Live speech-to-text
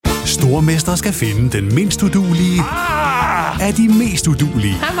Stormester skal finde den mindst uduelige af de mest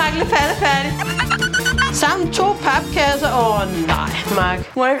uduelige. Hej, Mark. Færdig. Sammen 2 papkasser. Nej,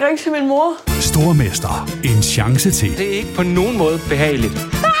 Mark. Må jeg ikke ringe til min mor? Stormester. En chance til. Det er ikke på nogen måde behageligt. Nej.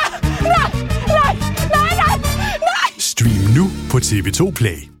 Stream nu på TV2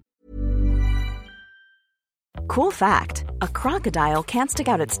 Play. Cool fact, a crocodile can't stick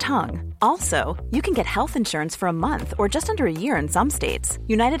out its tongue. Also, you can get health insurance for a month or just under a year in some states.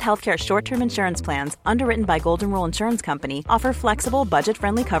 United Healthcare short-term insurance plans, underwritten by Golden Rule Insurance Company, offer flexible,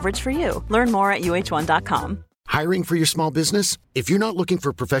 budget-friendly coverage for you. Learn more at uh1.com. Hiring for your small business? If you're not looking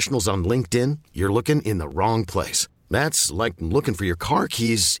for professionals on LinkedIn, you're looking in the wrong place. That's like looking for your car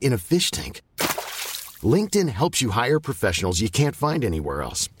keys in a fish tank. LinkedIn helps you hire professionals you can't find anywhere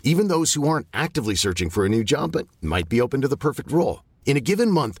else, even those who aren't actively searching for a new job but might be open to the perfect role. In a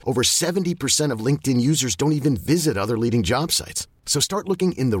given month, over 70% of LinkedIn users don't even visit other leading job sites. So start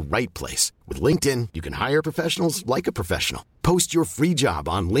looking in the right place. With LinkedIn, you can hire professionals like a professional. Post your free job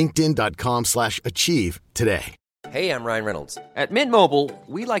on linkedin.com/achieve today. Hey, I'm Ryan Reynolds. At Mint Mobile,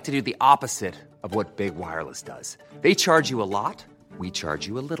 we like to do the opposite of what Big Wireless does. They charge you a lot. We charge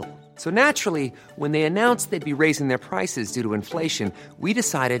you a little. So naturally, when they announced they'd be raising their prices due to inflation, we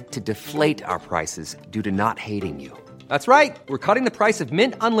decided to deflate our prices due to not hating you. That's right. We're cutting the price of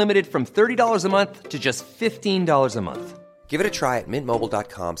Mint Unlimited from $30 a month to just $15 a month. Give it a try at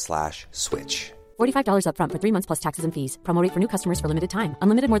mintmobile.com/switch. $45 up front for 3 months plus taxes and fees. Promo rate for new customers for limited time.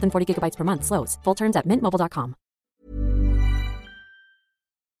 Unlimited more than 40 gigabytes per month. Slows full terms at mintmobile.com.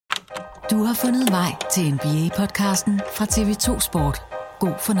 Du har fundet vej til NBA-podcasten fra TV2 Sport.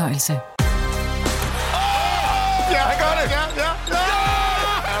 God fornøjelse. Ja, han gør det! Ja!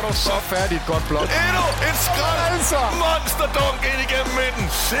 Er du så færdigt godt blot? Endnu et skrald! Altså! Monsterdunk ind igennem midten.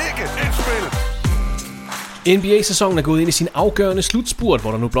 Sikke et spil! NBA-sæsonen er gået ind i sin afgørende slutspurt,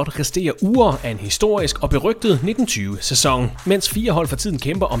 hvor der nu blot resterer uger af en historisk og berygtet 1920-sæson. Mens 4 hold for tiden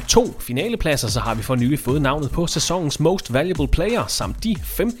kæmper om 2 finalepladser, så har vi for nylig fået navnet på sæsonens Most Valuable Player, samt de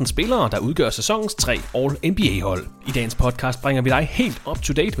 15 spillere, der udgør sæsonens 3 All-NBA-hold. I dagens podcast bringer vi dig helt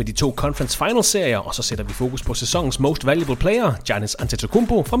up-to-date med de 2 Conference Finals-serier, og så sætter vi fokus på sæsonens Most Valuable Player, Giannis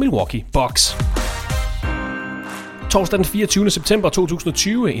Antetokounmpo fra Milwaukee Bucks. Torsdag den 24. september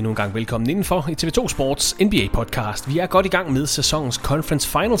 2020. Endnu en gang velkommen indenfor i TV2 Sports NBA-podcast. Vi er godt i gang med sæsonens Conference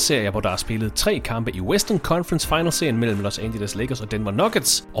Finals-serie, hvor der er spillet 3 kampe i Western Conference Finals-serien mellem Los Angeles Lakers og Denver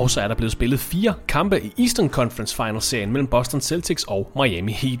Nuggets. Og så er der blevet spillet 4 kampe i Eastern Conference Finals-serien mellem Boston Celtics og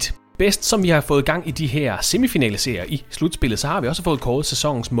Miami Heat. Bedst som vi har fået gang i de her semifinale-serier i slutspillet, så har vi også fået kåret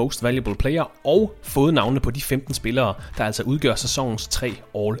sæsonens Most Valuable Player og fået navnene på de 15 spillere, der altså udgør sæsonens 3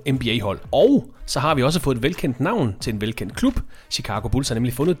 All-NBA-hold. Og så har vi også fået et velkendt navn til en velkendt klub. Chicago Bulls har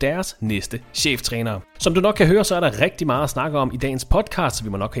nemlig fundet deres næste cheftræner. Som du nok kan høre, så er der rigtig meget at snakke om i dagens podcast, så vi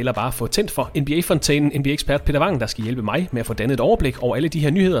må nok hellere bare få tændt for NBA-fontænen, NBA-ekspert Peter Wang, der skal hjælpe mig med at få dannet et overblik over alle de her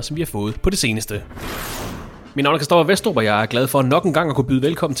nyheder, som vi har fået på det seneste. Mit navn er Christoffer Vestrup, og jeg er glad for nok en gang at kunne byde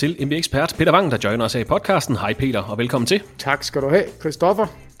velkommen til NBA-ekspert Peter Wang, der joiner os her i podcasten. Hej Peter, og velkommen til. Tak skal du have, Christoffer.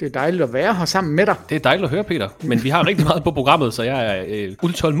 Det er dejligt at være her sammen med dig. Det er dejligt at høre, Peter. Men vi har rigtig meget på programmet, så jeg er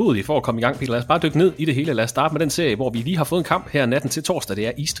utålmodig for at komme i gang, Peter. Lad os bare dykke ned i det hele. Lad os starte med den serie, hvor vi lige har fået en kamp her natten til torsdag. Det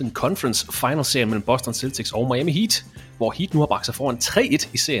er Eastern Conference Finals-serien mellem Boston Celtics og Miami Heat, hvor Heat nu har bragt sig foran 3-1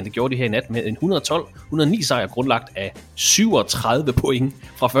 i serien. Det gjorde de her i nat med en 112-109 sejr grundlagt af 37 point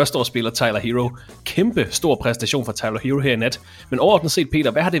fra førsteårsspiller Tyler Hero. Kæmpe stor præstation for Tyler Hero her i nat. Men overordnet set,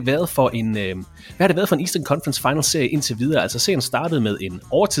 Peter, hvad har det været for en Eastern Conference Finals-serie indtil videre? Altså serien startede med en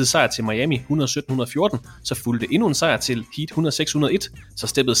overtidssejr til Miami 117-114, så fulgte endnu en sejr til Heat 106-101, så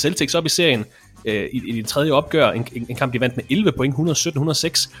steppede Celtics op i serien i det tredje opgør, en kamp de vandt med 11 point,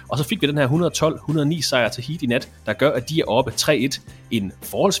 117-106, og så fik vi den her 112-109 sejr til Heat i nat, der gør, at de er oppe 3-1. En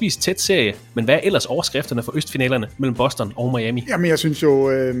forholdsvis tæt serie, men hvad er ellers overskrifterne for østfinalerne mellem Boston og Miami? Jamen jeg synes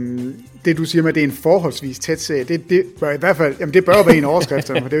jo, det du siger med, at det er en forholdsvis tæt serie, det bør i hvert fald, jamen det bør være en overskrift,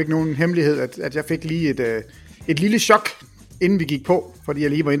 for det er jo ikke nogen hemmelighed, at jeg fik lige et lille chok, inden vi gik på, fordi jeg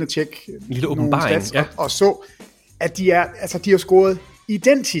lige var inde og tjekke nogle stats, ja. og så, at de har scoret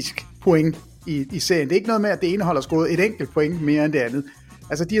identisk point i serien. Det er ikke noget med, at det ene hold har scoret et enkelt point mere end det andet.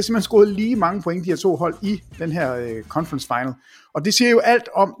 Altså, de har simpelthen scoret lige mange point, de her 2 hold i den her conference final. Og det siger jo alt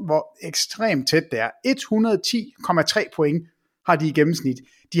om, hvor ekstremt tæt det er. 110,3 point har de i gennemsnit.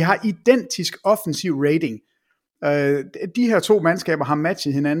 De har identisk offensiv rating. De her 2 mandskaber har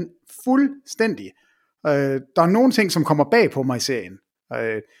matchet hinanden fuldstændig. Der er nogle ting, som kommer bag på mig i serien.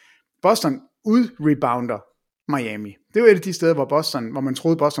 Boston udrebounder Miami. Det er jo et af de steder, hvor man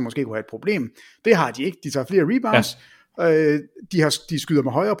troede, Boston måske kunne have et problem. Det har de ikke. De tager flere rebounds. Ja. De skyder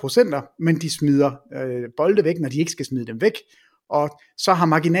med højere procenter, men de smider bolde væk, når de ikke skal smide dem væk. Og så har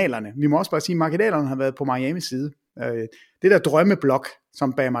marginalerne, vi må også bare sige, marginalerne har været på Miamis side. Det der drømmeblok,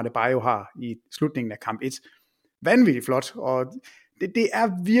 som Bam Adebayo har i slutningen af kamp 1, vanvittigt flot, og det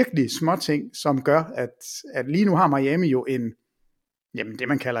er virkelig små ting, som gør, at lige nu har Miami jo det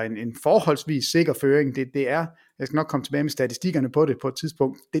man kalder en forholdsvis sikker føring. Det er, jeg skal nok komme tilbage med statistikkerne på det på et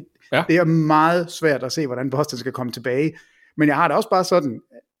tidspunkt, det er meget svært at se, hvordan Boston skal komme tilbage, men jeg har det også bare sådan,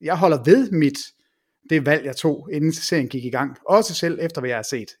 jeg holder ved det valg, jeg tog, inden serien gik i gang, også selv efter, hvad jeg har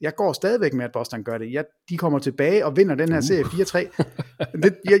set. Jeg går stadigvæk med, at Boston gør det. De kommer tilbage og vinder den her serie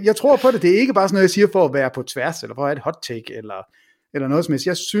 4-3. Jeg tror på det. Det er ikke bare sådan noget, jeg siger for at være på tværs, eller for at have et hot take, eller noget som helst.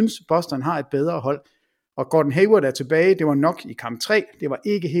 Jeg synes, Boston har et bedre hold, og Gordon Hayward er tilbage. Det var nok i kamp 3, det var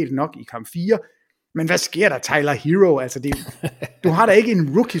ikke helt nok i kamp 4, men hvad sker der, Tyler Hero? Altså du har da ikke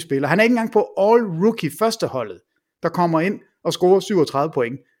en rookie-spiller. Han er ikke engang på all-rookie førsteholdet, der kommer ind og scorer 37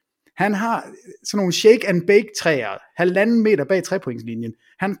 point. Han har sådan nogle shake and bake træer, 1,5 meter bag trepointslinjen.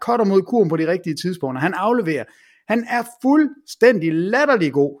 Han cutter mod kurven på de rigtige tidspunkter. Han afleverer. Han er fuldstændig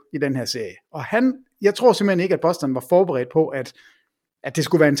latterlig god i den her serie. Og jeg tror simpelthen ikke, at Boston var forberedt på, at det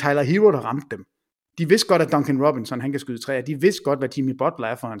skulle være en Tyler Hero, der ramte dem. De vidste godt, at Duncan Robinson, han kan skyde træer. De vidste godt, hvad Jimmy Butler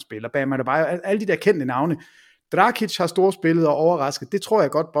er for en spiller. Bam Adebayo, alle de der kendte navne. Dragic har store spillet og overrasket. Det tror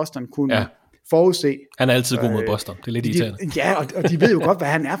jeg godt, Boston kunne forudse. Han er altid god mod Boston. Det er lidt irriterende. Ja, og de ved jo godt, hvad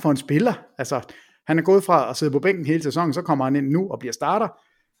han er for en spiller. Altså, han er gået fra at sidde på bænken hele sæsonen, så kommer han ind nu og bliver starter.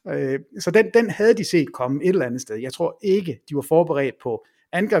 Så den havde de set komme et eller andet sted. Jeg tror ikke, de var forberedt på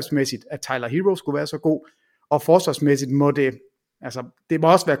angrebsmæssigt, at Tyler Hero skulle være så god, og forsvarsmæssigt det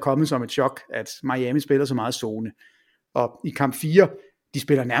må også være kommet som et chok, at Miami spiller så meget zone. Og i kamp 4, de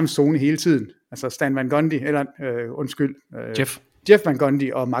spiller nærmest zone hele tiden. Altså Stan Van Gundy, Jeff Van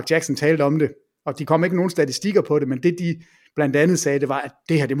Gundy og Mark Jackson talte om det, og de kom ikke nogen statistikker på det, men det de blandt andet sagde, det var, at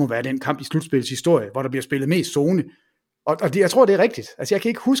det her, det må være den kamp i slutspillets historie, hvor der bliver spillet mest zone. Og jeg tror, det er rigtigt. Altså jeg kan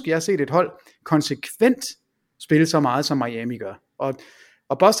ikke huske, at jeg har set et hold konsekvent spille så meget, som Miami gør.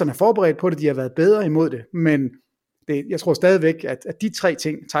 Og Boston er forberedt på det, de har været bedre imod det, men jeg tror stadigvæk, at de 3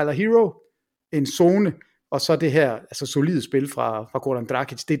 ting, Tyler Hero, en zone, og så det her solide spil fra Goran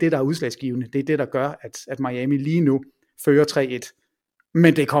Dragic, det er det, der er udslagsgivende. Det er det, der gør, at Miami lige nu fører 3-1.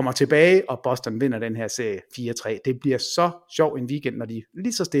 Men det kommer tilbage, og Boston vinder den her serie 4-3. Det bliver så sjov en weekend, når de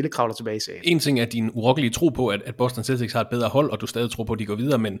lige så stille kravler tilbage i serien. En ting er din urokkelige tro på, at Boston Celtics har et bedre hold, og du stadig tror på, at de går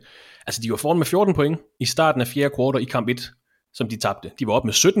videre, men altså, de var foran med 14 point i starten af 4. kvartal i kamp 1, som de tabte. De var op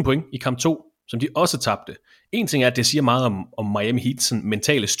med 17 point i kamp 2, som de også tabte. En ting er, at det siger meget om Miami Heat's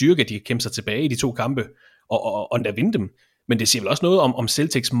mentale styrke, at de kan kæmpe sig tilbage i de 2 kampe, og endda vinde dem. Men det siger vel også noget om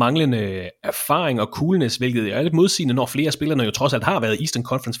Celtics manglende erfaring og coolness, hvilket er lidt modsigende, når flere af spillerne jo trods alt har været i Eastern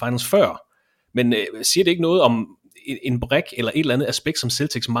Conference Finals før. Men siger det ikke noget om en brik eller et eller andet aspekt, som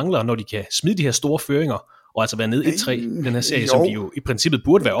Celtics mangler, når de kan smide de her store føringer, og altså være nede 1-3 i den her serie, som de jo i princippet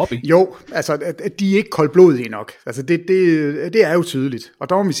burde være oppe i? Jo, altså at de er ikke koldblodige nok. Altså det er jo tydeligt. Og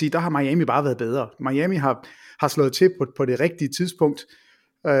der må vi sige, der har Miami bare været bedre. Miami har slået til på det rigtige tidspunkt.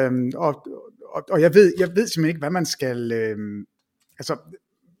 Og jeg ved simpelthen ikke, hvad man skal,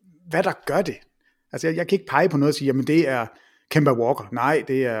 hvad der gør det. Altså jeg kan ikke pege på noget og sige, jamen det er Kemba Walker, nej,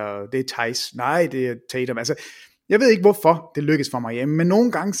 det er Theis, nej, det er Tatum. Altså jeg ved ikke, hvorfor det lykkes for Miami, men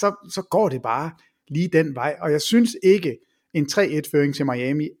nogle gange så går det bare lige den vej, og jeg synes ikke, en 3-1-føring til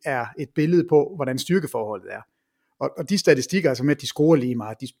Miami er et billede på, hvordan styrkeforholdet er. Og de statistikker, altså med, at de scorer lige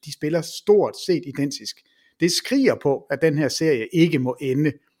meget, de spiller stort set identisk. Det skriger på, at den her serie ikke må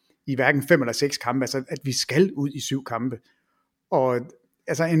ende i hverken 5 eller 6 kampe, altså at vi skal ud i 7 kampe. Og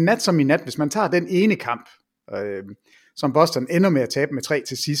altså en nat som i nat, hvis man tager den ene kamp, som Boston ender med at tabe med 3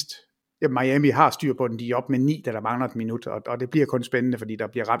 til sidst, Miami har styr på den, de er op med 9, da der mangler et minut, og det bliver kun spændende, fordi der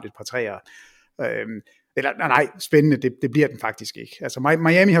bliver ramt et par træer. Spændende, det bliver den faktisk ikke. Altså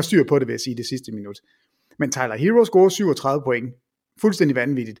Miami har styr på det, vil jeg sige, det sidste minut. Men Tyler Hero scorer 37 point, fuldstændig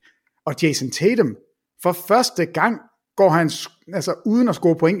vanvittigt. Og Jason Tatum, for første gang går han uden at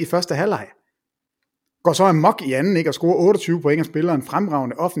score point i første halvleg. Går så amok i anden, ikke, og scorer 28 point og spiller en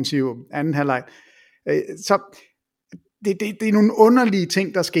fremragende offensiv anden halvleg. Så det er nogle underlige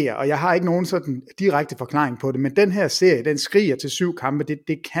ting, der sker, og jeg har ikke nogen sådan direkte forklaring på det, men den her serie, den skriger til 7 kampe,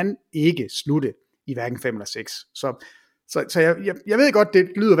 det kan ikke slutte i hverken 5 eller 6. Så jeg ved godt,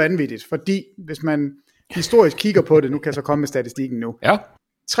 det lyder vanvittigt, fordi hvis man historisk kigger på det, nu kan jeg så komme med statistikken nu. Ja.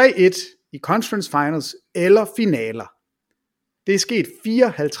 3-1 i Conference Finals eller finaler. Det er sket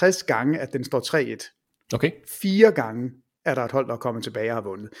 54 gange, at den står 3-1. Okay. 4 gange er der et hold, der er kommet tilbage og har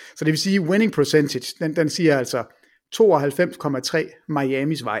vundet. Så det vil sige, winning percentage, den siger altså 92,3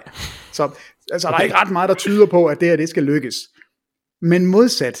 Miamis vej. Så altså, der er ikke ret meget, der tyder på, at det skal lykkes. Men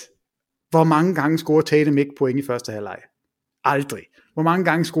modsat, hvor mange gange scorer Tatum ikke point i første halvleg? Aldrig. Hvor mange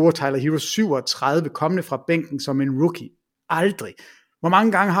gange scorer Tyler Hero 37 kommende fra bænken som en rookie? Aldrig. Hvor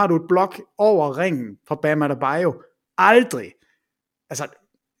mange gange har du et blok over ringen fra Bam Adebayo? Aldrig. Altså,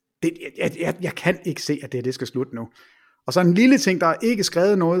 jeg kan ikke se, at det skal slutte nu. Og så en lille ting, der er ikke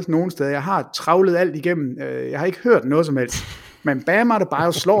skrevet noget nogen steder. Jeg har travlet alt igennem. Jeg har ikke hørt noget som helst. Men Bam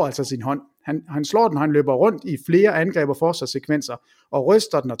Adebayo slår altså sin hånd. Han slår den, han løber rundt i flere angreb og forsvarssekvenser, og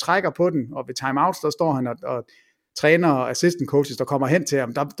ryster den og trækker på den, og ved timeouts, der står han og træner og assistant coaches, der kommer hen til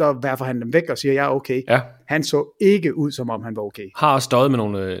ham, der værfer han dem væk og siger, ja, okay. Ja. Han så ikke ud, som om han var okay. Har støjet med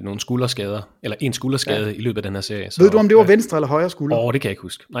nogle skulderskader, eller en skulderskade i løbet af den her serie. Så, ved du, om det var venstre eller højre skulder? Det kan jeg ikke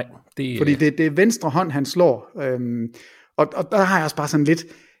huske. Nej. Fordi det er venstre hånd, han slår. Og der har jeg også bare sådan lidt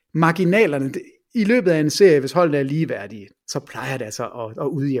marginalerne. I løbet af en serie, hvis holdene er ligeværdige, så plejer det altså at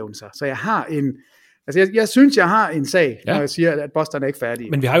udjævne sig. Så jeg har jeg synes, jeg har en sag, når jeg siger, at Boston er ikke færdige.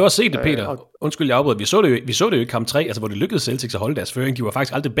 Men vi har jo også set det, Peter. Undskyld, jeg afbryder. Vi så det jo i kamp 3, altså hvor det lykkedes Celtics at holde deres føring. De var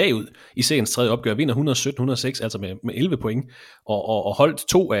faktisk aldrig bagud i seriens tredje opgør. Vinder 117-106, altså med 11 point. Og holdt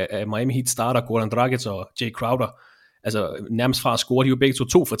 2 af Miami Heat starter, Goran Dragic og Jay Crowder. Altså nærmest fra at score. De jo begge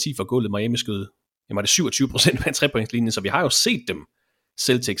 2 for 10 for gulvet. Miami skød. Var det 27% med en 3-pointslinje, så vi har jo set dem,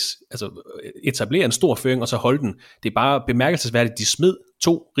 Celtics, altså etablere en stor føring og så holde den. Det er bare bemærkelsesværdigt, de smed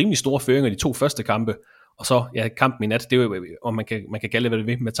 2 rimelig store føringer i de 2 første kampe, og så kampen i nat, det er jo, om man kan kalde det, hvad det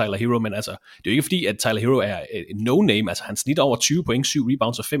vil med Tyler Hero, men altså, det er jo ikke fordi, at Tyler Hero er en no-name, altså han snitter over 20 point, 7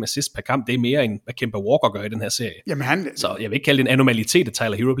 rebounds og 5 assists per kamp, det er mere end hvad Kemba Walker gør i den her serie. Jamen så jeg vil ikke kalde det en anomalitet, at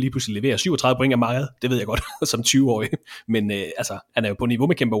Tyler Hero lige pludselig leverer 37 point af meget, det ved jeg godt, som 20-årig, men altså, han er jo på niveau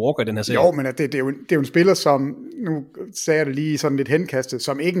med Kemba Walker i den her serie. Jo, men det er jo en spiller, som, nu sagde jeg det lige sådan lidt henkastet,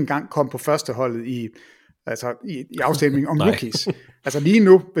 som ikke engang kom på førsteholdet i afstemningen om rookies. Altså lige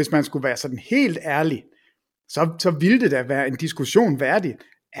nu, hvis man skulle være sådan helt ærlig, så ville det da være en diskussion værdig.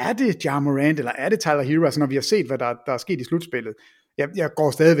 Er det Ja Morant, eller er det Tyler Hero? Altså når vi har set, hvad der er sket i slutspillet. Jeg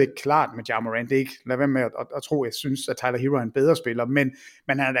går stadigvæk klart med Ja Morant. Det er ikke, lad være med at tro, jeg synes, at Tyler Hero er en bedre spiller, men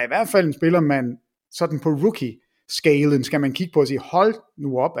han er da i hvert fald en spiller, man sådan på rookie-skalen skal man kigge på og sige, hold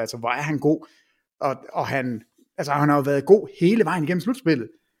nu op, altså hvor er han god? Og han har jo været god hele vejen igennem slutspillet.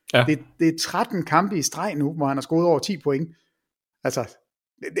 Ja. Det er 13 kampe i streg nu, hvor han har scoret over 10 point. Altså,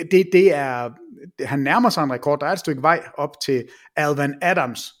 det er, han nærmer sig en rekord. Der er et stykke vej op til Alvan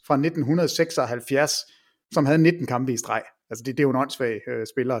Adams fra 1976, som havde 19 kampe i streg. Altså det er jo en åndssvag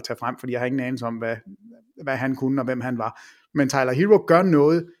spiller at tage frem, fordi jeg har ingen anelse om, hvad han kunne og hvem han var. Men Tyler Hero gør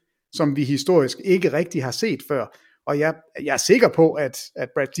noget, som vi historisk ikke rigtig har set før. Og jeg er sikker på, at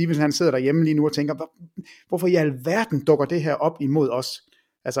Brad Stevens han sidder derhjemme lige nu og tænker, hvorfor i alverden dukker det her op imod os?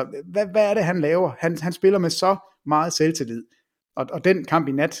 Altså, hvad er det, han laver? Han spiller med så meget selvtillid. Og den kamp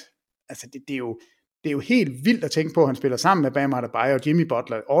i nat, altså det er jo helt vildt at tænke på, at han spiller sammen med Bam Adebayo og Jimmy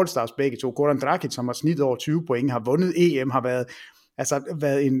Butler, All-Stars begge to. Goran Dragic, som har snittet over 20 point, har vundet EM, har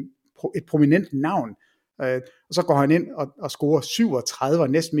været et prominent navn. Og så går han ind og scorer 37, og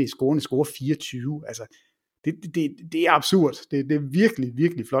næsten mest scorende scorer 24. Altså, det er absurd. Det er virkelig,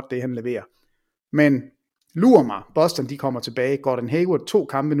 virkelig flot, det han leverer. Men lurer mig, Boston, de kommer tilbage. Gordon Hayward, 2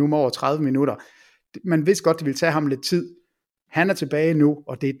 kampe nu med over 30 minutter. Man vidste godt, det ville tage ham lidt tid. Han er tilbage nu,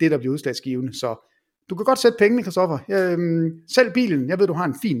 og det er det, der bliver udslagsgivende. Så du kan godt sætte pengene, Christoffer. Sælg bilen. Jeg ved, du har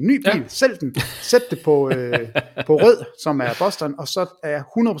en fin ny bil. Ja. Sælg den. Sæt det på rød, som er Boston, og så er jeg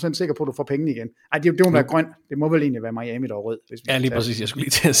 100% sikker på, at du får pengene igen. Ej, det må være grøn. Det må vel egentlig være Miami, der er rød. Ja, lige præcis. Jeg skulle lige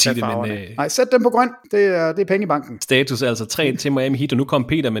til at sige det. Men, nej, sæt den på grøn. Det er penge i banken. Status er altså 3 til Miami Heat, og nu kom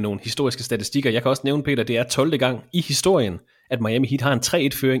Peter med nogle historiske statistikker. Jeg kan også nævne, Peter, det er 12. gang i historien, at Miami Heat har en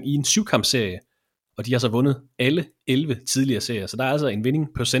 3-1-føring i en 7-kampserie. Og de har så vundet alle 11 tidligere serier. Så der er altså en winning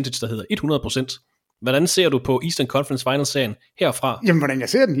percentage, der hedder 100%. Hvordan ser du på Eastern Conference Finals-serien herfra? Jamen, hvordan jeg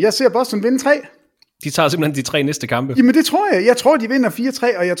ser den? Jeg ser Boston vinde 3. De tager simpelthen de 3 næste kampe. Jamen, det tror jeg. Jeg tror, de vinder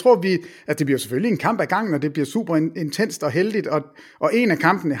 4-3, og jeg tror, at det bliver selvfølgelig en kamp ad gangen, og det bliver super intenst og heldigt. Og en af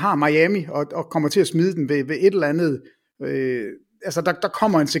kampene har Miami, og kommer til at smide den ved et eller andet. Altså, der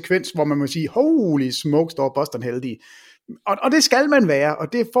kommer en sekvens, hvor man må sige, holy smoke, står Boston heldige. Og det skal man være,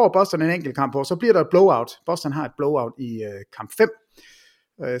 og det får Boston en enkelt kamp på. Så bliver der et blowout. Boston har et blowout i kamp 5,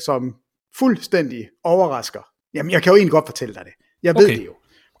 som fuldstændig overrasker. Jamen, jeg kan jo egentlig godt fortælle dig det. Jeg ved det jo.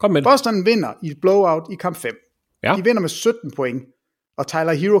 Kom med. Boston vinder i et blowout i kamp 5. Ja. De vinder med 17 point, og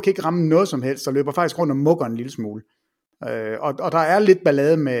Tyler Hero kan ikke ramme noget som helst, og løber faktisk rundt og mukker en lille smule. Og der er lidt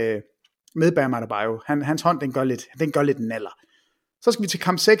ballade med Bam Adebayo. Hans hånd, den gør lidt naller. Så skal vi til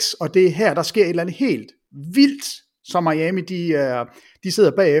kamp 6, og det er her, der sker et eller andet helt vildt, så Miami, de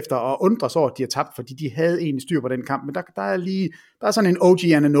sidder bagefter og undrer sig over, at de har tabt, fordi de havde egentlig styr på den kamp, men der er sådan en OG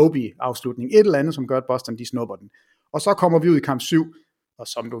Anunoby afslutning, et eller andet, som gør, at Boston, de snupper den. Og så kommer vi ud i kamp 7, og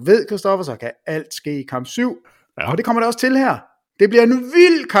som du ved, Christoffer, så kan alt ske i kamp 7. Og det kommer der også til her. Det bliver en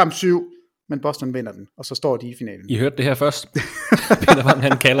vild kamp 7, men Boston vinder den, og så står de i finalen. I hørte det her først. Peter Wang,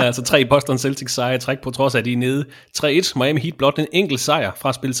 han kalder altså 3 Boston Celtics sejre i træk, på trods af, at de er nede 3-1. Miami Heat blot en enkelt sejr fra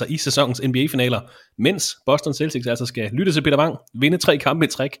at spille sig i sæsonens NBA-finaler, mens Boston Celtics altså skal lytte til Peter Wang, vinde 3 kampe i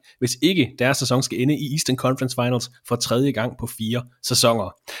træk, hvis ikke deres sæson skal ende i Eastern Conference Finals for 3. gang på 4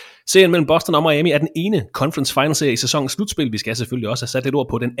 sæsoner. Serien mellem Boston og Miami er den ene Conference Finals serie i sæsonens slutspil. Vi skal selvfølgelig også have sat lidt ord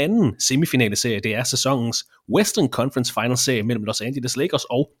på den anden semifinale serie. Det er sæsonens Western Conference Finals serie mellem Los Angeles Lakers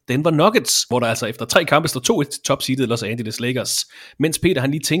og Denver Nuggets, hvor der altså efter 3 kampe står 2-1 til topseedet Los Angeles Lakers. Mens Peter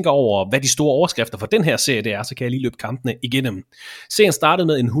han lige tænker over, hvad de store overskrifter for den her serie det er, så kan jeg lige løbe kampene igennem. Serien startede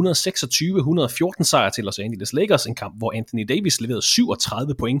med en 126-114 sejr til Los Angeles Lakers, en kamp, hvor Anthony Davis leverede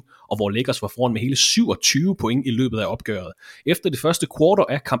 37 point, og hvor Lakers var foran med hele 27 point i løbet af opgøret. Efter det første quarter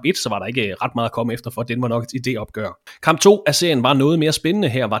af kamp 1, så var der ikke ret meget at komme efter for Denver Nuggets i det opgør. Kamp 2 af serien var noget mere spændende.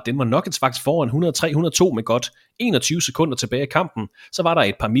 Her var Denver Nuggets faktisk foran 103-102 med godt 21 sekunder tilbage i kampen. Så var der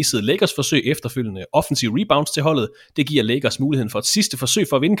et par missede Lakers forsøg efterfølgende offensive rebounds til holdet. Det giver Lakers muligheden for et sidste forsøg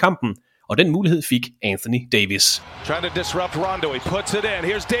for at vinde kampen, og den mulighed fik Anthony Davis. Trying to disrupt Rondo, he puts it in.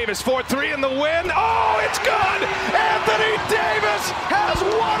 Here's Davis, 4-3 in the win. Oh, it's good! Anthony Davis has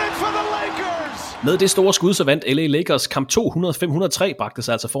won it for the Lakers! Med det store skud, så vandt LA Lakers kamp 2 105-103, bragte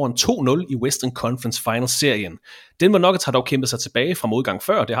sig altså foran 2-0 i Western Conference Finals-serien. Denver Nuggets har dog kæmpet sig tilbage fra modgang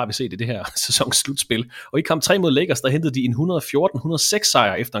før, det har vi set i det her sæsons slutspil. Og i kamp 3 mod Lakers, der hentede de en 114-106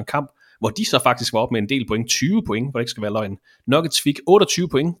 sejr efter en kamp, hvor de så faktisk var op med en del point, 20 point, hvor det ikke skal være løgn. Nuggets fik 28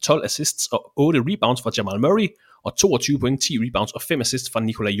 point, 12 assists og 8 rebounds fra Jamal Murray, og 22 point, 10 rebounds og 5 assists fra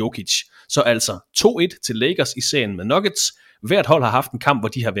Nikola Jokic. Så altså 2-1 til Lakers i serien med Nuggets. Hvert hold har haft en kamp, hvor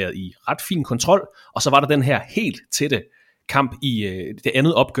de har været i ret fin kontrol, og så var der den her helt tætte kamp i det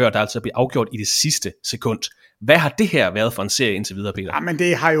andet opgør, der altså blev afgjort i det sidste sekund. Hvad har det her været for en serie indtil videre, Peter? Jamen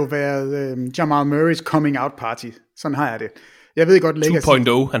det har jo været Jamal Murrays coming out party. Sådan har jeg det. Jeg ved godt, Lakers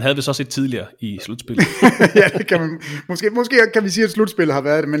 2.0, han havde vist også et tidligere i slutspillet. Ja, det kan man, måske kan vi sige, at slutspillet har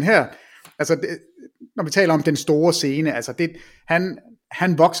været det, men her, altså det, når vi taler om den store scene, altså det,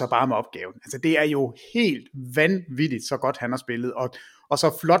 han vokser bare med opgaven. Altså det er jo helt vanvittigt, så godt han har spillet, og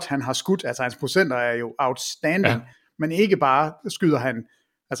så flot han har skudt, altså hans procenter er jo outstanding, ja. Men ikke bare skyder han,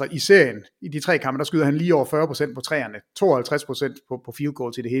 altså i serien, i de 3 kampe, der skyder han lige over 40% på træerne, 52% på field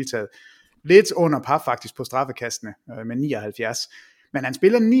goals i det hele taget. Lidt under par faktisk på straffekastene med 79. Men han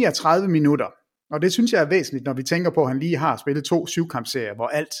spiller 39 minutter, og det synes jeg er væsentligt, når vi tænker på, at han lige har spillet 2 7-kampserier, hvor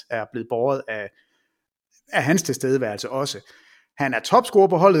alt er blevet båret af hans tilstedeværelse også. Han er topscorer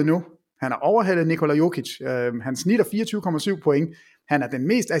på holdet nu. Han har overhalet Nikola Jokic. Han snitter 24,7 point. Han er den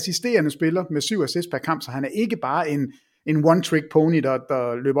mest assisterende spiller med 7 assists per kamp, så han er ikke bare en one-trick pony,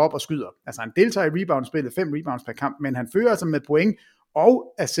 der løber op og skyder. Altså han deltager i rebound-spillet, 5 rebounds per kamp, men han fører altså med point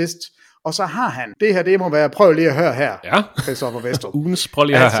og assist. Og så har han, det må være, prøv lige at høre her, ja. Christoffer Vestrup. Ugens, prøv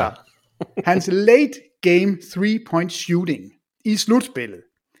lige at høre her. Hans late game 3-point shooting i slutspillet.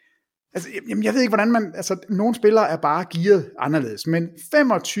 Altså, jeg ved ikke, hvordan man, altså nogle spillere er bare gearet anderledes, men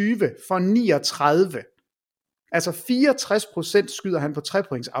 25 for 39, altså 64% skyder han på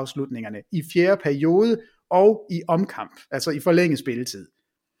 3-points afslutningerne i 4. periode og i omkamp, altså i forlænget spilletid.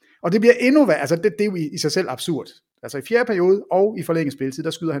 Og det bliver endnu værre, altså det er jo i sig selv absurd. Altså i 4. periode og i forlænget spilletid,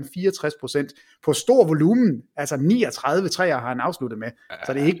 der skyder han 64% på stor volumen. Altså 39 træer har han afsluttet med.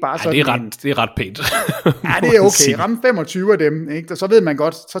 Så det er ikke bare sådan det er ret pænt. Ja, det er okay. Ramme 25 af dem, ikke? Så ved man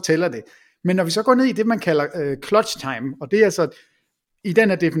godt, så tæller det. Men når vi så går ned i det, man kalder clutch time, og det er altså i den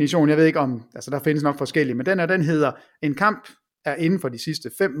her definition, jeg ved ikke om, altså der findes nok forskellige, men den hedder, en kamp er inden for de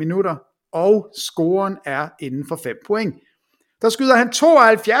sidste 5 minutter, og scoren er inden for 5 point. Der skyder han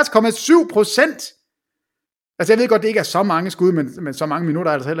 72,7%. Altså jeg ved godt, det ikke er så mange skud, men så mange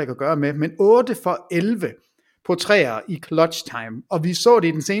minutter er der heller ikke at gøre med, men 8 for 11 på træer i clutch time, og vi så det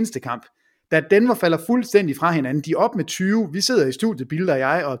i den seneste kamp, da Denver falder fuldstændig fra hinanden, de er op med 20, vi sidder i studiet, Bilder og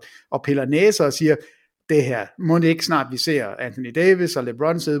jeg, og piller næser og siger, det her, må det ikke snart vi ser Anthony Davis og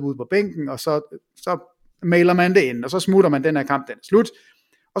LeBron sidde ude på bænken, og så mailer man det ind, og så smutter man den her kamp, den er slut,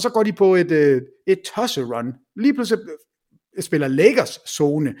 og så går de på et tosse-run, lige pludselig spiller Lakers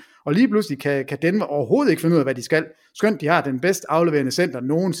zone, og lige pludselig kan Denver overhovedet ikke finde ud af, hvad de skal. Skønt de har den bedst afleverende center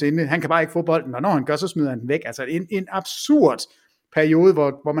nogensinde. Han kan bare ikke få bolden, og når han gør, så smider han den væk. Altså en absurd periode,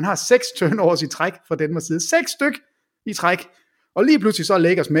 hvor man har 6 turnovers i træk fra Denvers side. 6 styk i træk. Og lige pludselig så er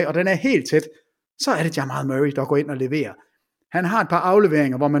Lakers med, og den er helt tæt. Så er det Jamal Murray, der går ind og leverer. Han har et par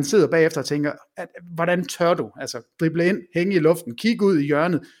afleveringer, hvor man sidder bagefter og tænker, hvordan tør du? Altså drible ind, hænge i luften, kig ud i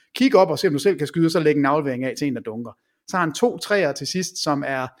hjørnet, kig op og se, om du selv kan skyde, og så lægge en aflevering af til en, der dunker. Så har han 2 træer til sidst, som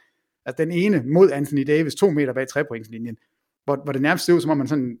er den ene mod Anthony Davis, 2 meter bag 3-pointslinjen, hvor det nærmest ser ud, som om man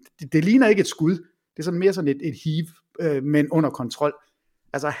sådan, det ligner ikke et skud, Det er sådan mere sådan et heave, men under kontrol.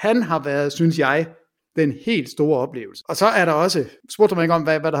 Altså han har været, synes jeg, den helt store oplevelse. Og så er der også, spurgte du mig ikke om,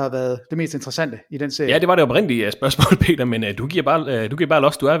 hvad der har været det mest interessante i den serie? Ja, det var det oprindelige spørgsmål, Peter, men du giver bare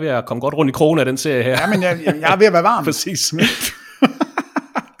los. Du er ved at komme godt rundt i krogen af den serie her. Ja, men jeg er ved at være varm. Præcis.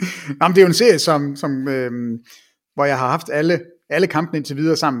 Jamen, det er jo en serie, hvor jeg har haft alle kampene indtil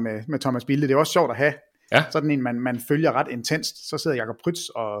videre sammen med Thomas Bilde. Det er også sjovt at have sådan en, man følger ret intenst. Så sidder Jakob Prytz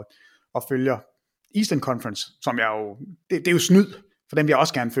og følger Eastern Conference, som jeg jo, det er jo snyd, for den vil jeg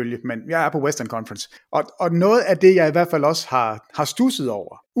også gerne følge, men jeg er på Western Conference. Og noget af det, jeg i hvert fald også har stusset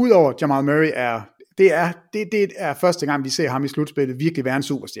over, udover Jamal Murray, det er første gang, vi ser ham i slutspillet virkelig være en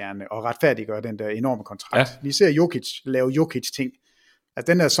superstjerne og retfærdiggøre den der enorme kontrakt. Ja. Vi ser Jokic lave Jokic-ting.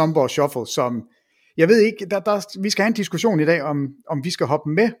 Altså den der Sombor Shuffle, som, jeg ved ikke, vi skal have en diskussion i dag, om vi skal hoppe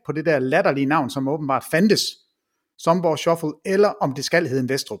med på det der latterlige navn, som åbenbart fandtes, Sombor Shuffle, eller om det skal hedde en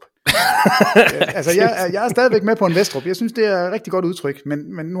Vestrup. Altså jeg er stadigvæk med på en Vestrup. Jeg synes, det er et rigtig godt udtryk,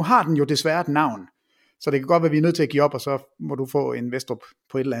 men nu har den jo desværre et navn. Så det kan godt være, at vi er nødt til at give op, og så må du få en Vestrup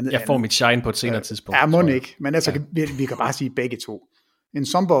på et eller andet. Jeg får mit shine på et senere tidspunkt. Ja, må ikke. Men altså, vi kan bare sige begge to. En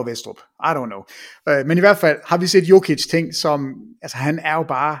Sombor Vestrup. I don't know. Men i hvert fald har vi set Jokic ting, som, altså han er jo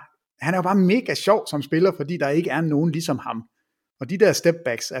bare mega sjov som spiller, fordi der ikke er nogen ligesom ham. Og de der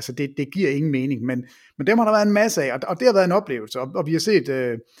stepbacks, altså det giver ingen mening, men dem har der været en masse af, og det har været en oplevelse, og vi har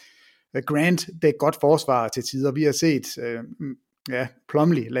set Grant dække godt forsvar til tider, vi har set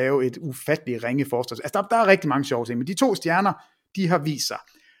Plumlee lave et ufatteligt ringe forsvar. Altså der er rigtig mange sjove ting, men de to stjerner, de har vist sig.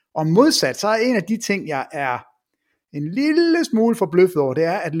 Og modsat, så er en af de ting, jeg er en lille smule forbløffet over, det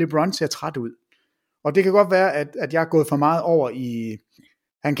er, at LeBron ser træt ud. Og det kan godt være, at jeg er gået for meget over i,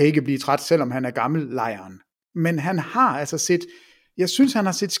 han kan ikke blive træt, selvom han er gammel lejren. Men han har altså set, jeg synes, han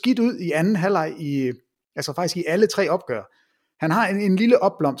har set skidt ud i anden halvleg, altså faktisk i alle 3 opgør. Han har en lille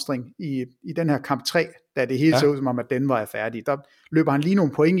opblomstring i den her kamp 3, da det hele ser ud som om, at Denver er færdig. Der løber han lige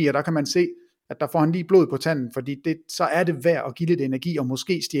nogle point i, og der kan man se, at der får han lige blod på tanden, fordi så er det værd at give lidt energi, og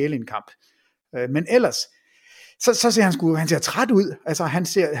måske stjæle en kamp. Men ellers, så ser han ser træt ud, altså han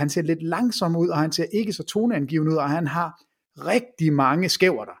ser lidt langsom ud, og han ser ikke så toneangivende ud, og han har rigtig mange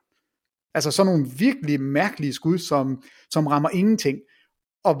skæverter. Altså sådan nogle virkelig mærkelige skud, som rammer ingenting.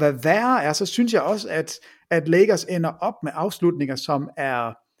 Og hvad værre er, så synes jeg også, at Lakers ender op med afslutninger, som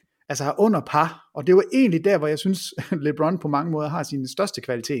er under par. Og det var egentlig der, hvor jeg synes, LeBron på mange måder har sin største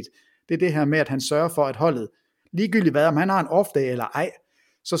kvalitet. Det er det her med, at han sørger for, at holdet, ligegyldigt hvad, om han har en off-day eller ej,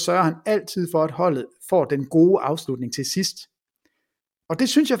 så sørger han altid for, at holdet får den gode afslutning til sidst. Og det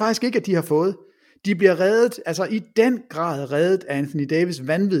synes jeg faktisk ikke, at de har fået. De bliver reddet, altså i den grad reddet af Anthony Davis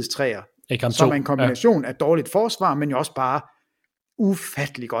vanvidstræer, som er en kombination af dårligt forsvar, men jo også bare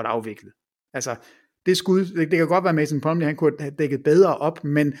ufattelig godt afviklet. Altså, det skud, det kan godt være Mason Plumlee, han kunne have dækket bedre op,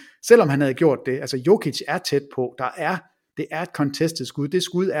 men selvom han havde gjort det, altså Jokic er tæt på, det er et contested skud. Det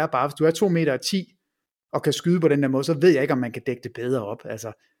skud er bare, hvis du er 2,10 meter og kan skyde på den der måde, så ved jeg ikke, om man kan dække det bedre op.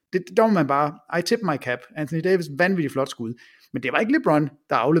 Altså, der må man bare, I tip my cap. Anthony Davis, vanvittigt flot skud. Men det var ikke LeBron,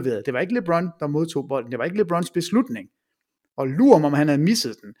 der afleverede. Det var ikke LeBron, der modtog bolden. Det var ikke LeBrons beslutning. Og lurer om han havde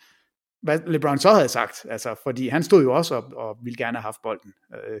misset den. Hvad LeBron så havde sagt. Altså, fordi han stod jo også og ville gerne have haft bolden.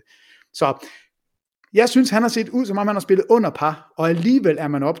 Så jeg synes, han har set ud, som om han har spillet under par, og alligevel er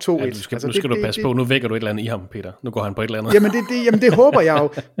man op 2-1. Ja, nu skal du passe på. Nu vækker du et eller andet i ham, Peter. Nu går han på et eller andet. Jamen det håber jeg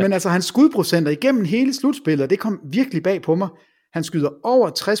jo. Men altså, hans skudprocenter igennem hele slutspillet, det kom virkelig bag på mig. Han skyder over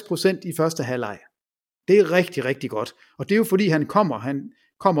 60% i første halvleg. Det er rigtig, rigtig godt. Og det er jo fordi, han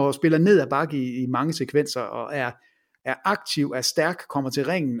kommer og spiller ned ad bakke i mange sekvenser, og er aktiv, er stærk, kommer til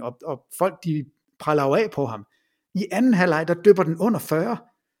ringen, og folk, de praller jo af på ham. I anden halvleg, der dypper den under 40.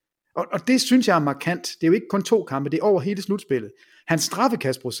 Og det synes jeg er markant. Det er jo ikke kun 2 kampe, det er over hele slutspillet. Hans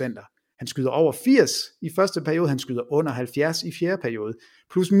straffekastprocenter, han skyder over 80 i første periode, han skyder under 70 i fjerde periode.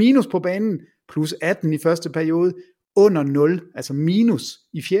 Plus minus på banen, plus 18 i første periode, under 0, altså minus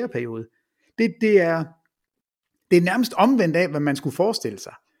i fjerde periode. Det er nærmest omvendt af, hvad man skulle forestille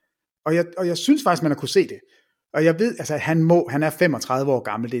sig. Og jeg synes faktisk, man har kunne se det. Og jeg ved, altså han er 35 år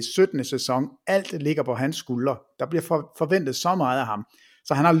gammel, det er 17. sæson, alt ligger på hans skuldre. Der bliver forventet så meget af ham.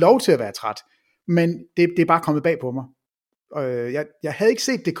 Så han har lov til at være træt. Men det er bare kommet bag på mig. Jeg havde ikke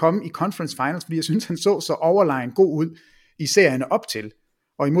set det komme i Conference Finals, fordi jeg synes, han så overlegen god ud i serierne op til.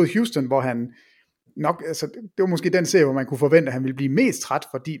 Og imod Houston, hvor han nok, altså det var måske den serie, hvor man kunne forvente, at han ville blive mest træt,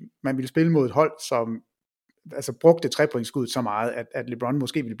 fordi man ville spille mod et hold, som altså brugte 3-pointsskud så meget, at LeBron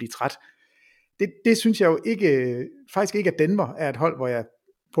måske ville blive træt. Det synes jeg jo ikke, faktisk ikke, at Denver er et hold, hvor jeg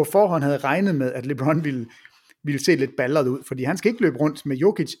på forhånd havde regnet med, at LeBron ville se lidt balleret ud, fordi han skal ikke løbe rundt med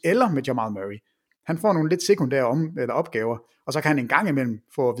Jokic eller med Jamal Murray. Han får nogle lidt sekundære opgaver, og så kan han en gang imellem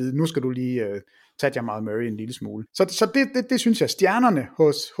få at vide, nu skal du lige tager Jamal Murray en lille smule. Så det synes jeg, stjernerne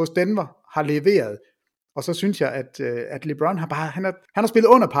hos Denver har leveret. Og så synes jeg, at LeBron han har spillet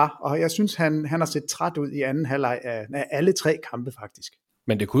under par, og jeg synes, han har set træt ud i anden halvleg af alle 3 kampe faktisk.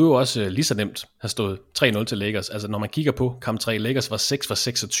 Men det kunne jo også lige så nemt have stået 3-0 til Lakers. Altså når man kigger på kamp 3, Lakers var 6 for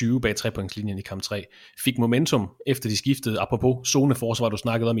 26 bag 3-pointslinjen i kamp 3. Fik momentum efter de skiftede, apropos zoneforsvar, du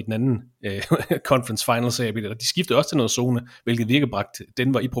snakkede om i den anden conference final serie. De skiftede også til noget zone, hvilket virkelig bragte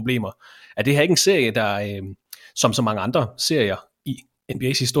Denver i problemer. Er det her ikke en serie, der som så mange andre serier i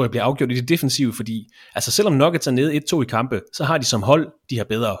NBA's historie bliver afgjort i det defensive, fordi altså selvom Nuggets er nede 1-2 i kampe, så har de som hold, de har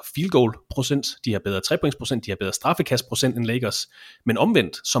bedre field goal procent, de har bedre 3-pointsprocent, de har bedre straffekastprocent end Lakers, men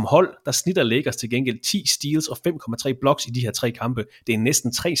omvendt, som hold, der snitter Lakers til gengæld 10 steals og 5,3 blocks i de her 3 kampe. Det er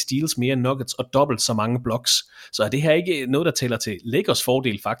næsten 3 steals mere end Nuggets og dobbelt så mange blocks. Så er det her ikke noget, der tæller til Lakers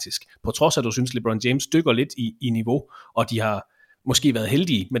fordel faktisk, på trods af, at du synes, LeBron James dykker lidt i niveau, og de har måske været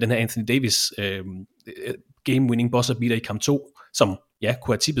heldige med den her Anthony Davis game-winning buzzer beater i kamp 2, som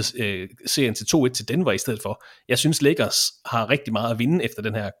kunne have tippet serien til 2-1 til Denver i stedet for. Jeg synes, Lakers har rigtig meget at vinde efter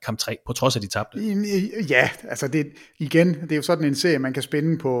den her kamp 3, på trods af de tabte. Ja, altså det er jo sådan en serie, man kan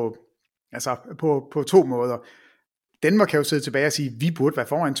spænde på 2 måder. Denver kan jo sidde tilbage og sige, vi burde være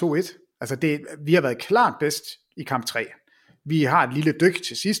foran 2-1. Altså vi har været klart bedst i kamp 3. Vi har et lille dyk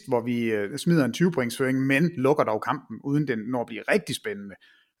til sidst, hvor vi smider en 20-pointsføring, men lukker dog kampen, uden den når at blive rigtig spændende.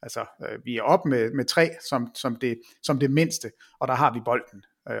 Altså, vi er op med 3 som det mindste, og der har vi bolden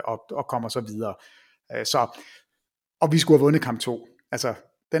og kommer så videre. Og vi skulle have vundet kamp 2. Altså,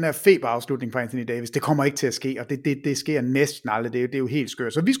 den her feberafslutning fra Anthony Davis, det kommer ikke til at ske, og det sker næsten aldrig. Det er jo helt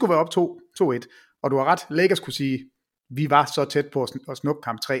skørt. Så vi skulle være op 2-1, og du har ret, Lakers kunne sige, vi var så tæt på at snuppe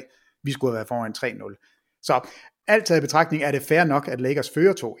kamp 3, vi skulle have været foran 3-0. Så alt taget i betragtning er det fair nok, at Lakers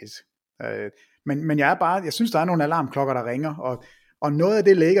fører 2-1. Men jeg synes, der er nogle alarmklokker, der ringer, og noget af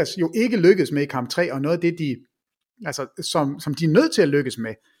det Lakers jo ikke lykkedes med i kamp 3, og noget af det, som de er nødt til at lykkes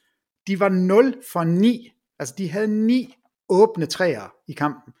med, de var 0 for 9. Altså, de havde 9 åbne træer i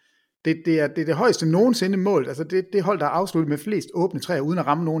kampen. Det er det højeste nogensinde mål. Altså, det hold, der er afsluttet med flest åbne træer, uden at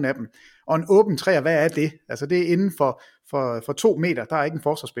ramme nogen af dem. Og en åben træer, hvad er det? Altså, det er inden for 2 meter. Der er ikke en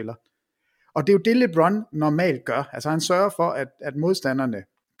forsvarsspiller. Og det er jo det, LeBron normalt gør. Altså, han sørger for, at modstanderne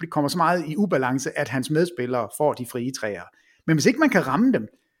kommer så meget i ubalance, at hans medspillere får de frie træer. Men hvis ikke man kan ramme dem,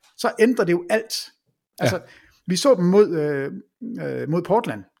 så ændrer det jo alt. Altså, vi så dem mod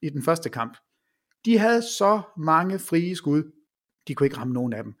Portland i den første kamp. De havde så mange frie skud, de kunne ikke ramme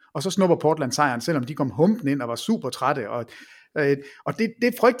nogen af dem. Og så snupper Portland sejren, selvom de kom humpen ind og var super trætte. Og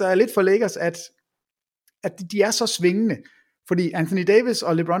det frygter jeg lidt for Lakers, at de er så svingende. Fordi Anthony Davis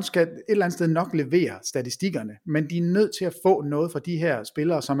og LeBron skal et eller andet sted nok levere statistikkerne, men de er nødt til at få noget fra de her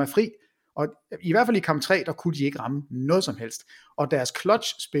spillere, som er fri. Og i hvert fald i kamp 3, der kunne de ikke ramme noget som helst. Og deres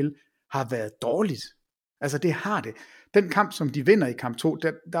clutch-spil har været dårligt. Altså det har det. Den kamp, som de vinder i kamp 2,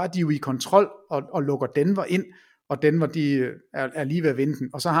 der er de jo i kontrol og lukker Denver ind, og Denver de er lige ved at vinde den.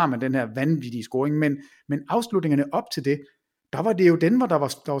 Og så har man den her vanvittige scoring. Men afslutningerne op til det, der var det jo Denver,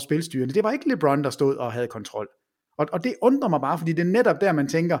 der var spilstyrende. Det var ikke LeBron, der stod og havde kontrol. Og det undrer mig bare, fordi det er netop der, man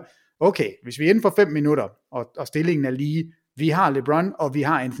tænker, okay, hvis vi er inden for 5 minutter, og stillingen er lige, vi har LeBron, og vi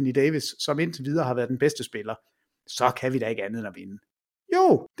har Anthony Davis, som indtil videre har været den bedste spiller, så kan vi da ikke andet end at vinde.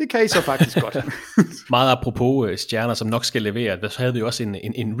 Jo, det kan I så faktisk godt. Meget apropos stjerner, som nok skal levere, så havde vi også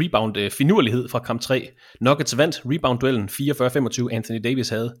en rebound-finurlighed fra kamp 3. Nuggets vandt rebound-duellen 44-25. Anthony Davis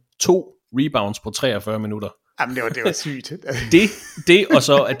havde 2 rebounds på 43 minutter. Jamen, det var sygt. det og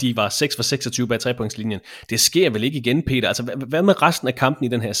så, at de var 6 for 26 bag 3-pointslinjen. Det sker vel ikke igen, Peter? Altså, hvad med resten af kampen i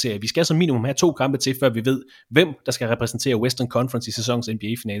den her serie? Vi skal som minimum have 2 kampe til, før vi ved, hvem der skal repræsentere Western Conference i sæsonens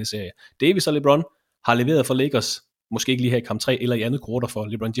NBA-finale-serie. Davis og LeBron har leveret for Lakers, måske ikke lige her i kamp 3 eller i andet kvartal for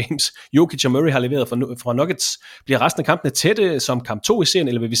LeBron James. Jokic og Murray har leveret fra Nuggets. Bliver resten af kampene tætte som kamp 2 i serien,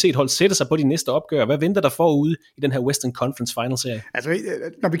 eller vil vi se et hold sætte sig på de næste opgør? Hvad venter der forude i den her Western Conference Final serie? Altså,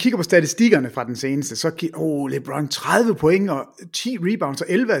 når vi kigger på statistikkerne fra den seneste, så LeBron 30 point og 10 rebounds og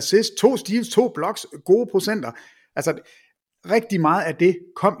 11 assists, 2 steals, 2 blocks, gode procenter. Altså, rigtig meget af det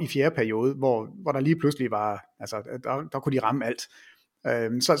kom i fjerde periode, hvor der lige pludselig var, altså, der kunne de ramme alt.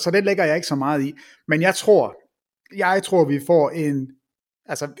 Så det lægger jeg ikke så meget i. Men jeg tror, vi får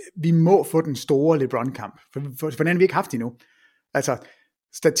vi må få den store LeBron-kamp, for den har vi ikke haft endnu. Altså,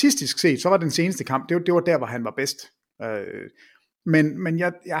 statistisk set, så var den seneste kamp, det var der, hvor han var bedst. Men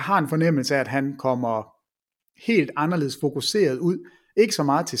jeg har en fornemmelse af, at han kommer helt anderledes fokuseret ud. Ikke så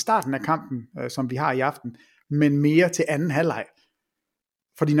meget til starten af kampen, som vi har i aften, men mere til anden halvleg.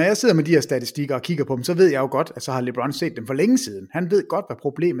 Fordi når jeg sidder med de her statistikker og kigger på dem, så ved jeg jo godt, at så har LeBron set dem for længe siden. Han ved godt, hvad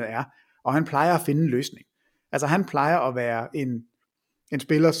problemet er, og han plejer at finde en løsning. Altså han plejer at være en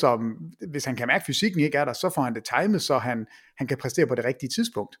spiller, som, hvis han kan mærke, at fysikken ikke er der, så får han det timet, så han kan præstere på det rigtige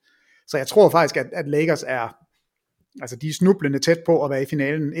tidspunkt. Så jeg tror faktisk, at Lakers de er snublende tæt på at være i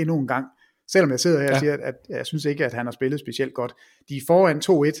finalen endnu en gang. Selvom jeg sidder her og siger, at jeg synes ikke, at han har spillet specielt godt. De er foran 2-1,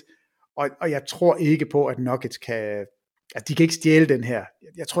 og jeg tror ikke på, at Nuggets kan... Altså, de kan ikke stjæle den her.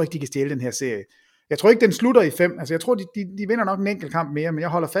 Jeg tror ikke, de kan stjæle den her serie. Jeg tror ikke, den slutter i 5. Altså, jeg tror, de vinder nok en enkelt kamp mere, men jeg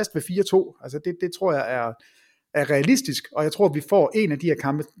holder fast ved 4-2. Altså, det tror jeg er realistisk, og jeg tror, at vi får en af de her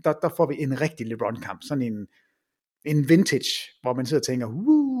kampe, der får vi en rigtig LeBron-kamp. Sådan en vintage, hvor man sidder og tænker,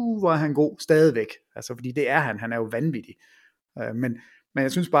 hvor er han god stadigvæk. Altså, fordi det er han. Han er jo vanvittig. Men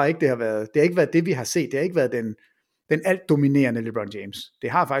jeg synes bare ikke, det har ikke været det, vi har set. Det har ikke været den alt dominerende LeBron James.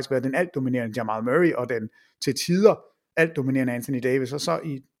 Det har faktisk været den alt dominerende Jamal Murray, og den til tider alt dominerende Anthony Davis, og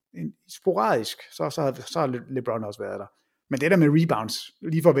så sporadisk, så har LeBron også været der. Men det der med rebounds,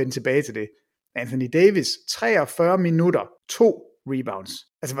 lige for at vende tilbage til det, Anthony Davis, 43 minutter, 2 rebounds.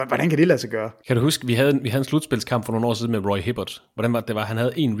 Altså, hvordan kan det lade sig gøre? Kan du huske, vi havde en slutspilskamp for nogle år siden med Roy Hibbert. Hvordan var det? Han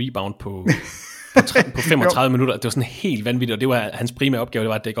havde 1 rebound på 35 minutter. Det var sådan helt vanvittigt, og det var hans primære opgave, det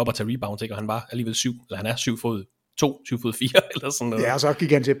var at dække op og tage rebounds, ikke? Og han var alligevel 7 fod 2, 7 fod 4, eller sådan noget. Ja, og så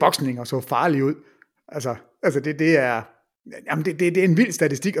gik han til boksning og så farlig ud. Altså det er... Jamen, det er en vild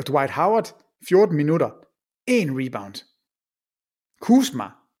statistik, og Dwight Howard, 14 minutter, 1 rebound. Kuzma,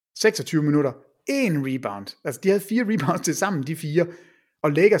 26 minutter, 1 rebound. Altså, de havde 4 rebounds til sammen, de 4.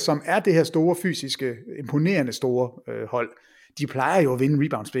 Og Lakers, som er det her store, fysiske, imponerende store hold, de plejer jo at vinde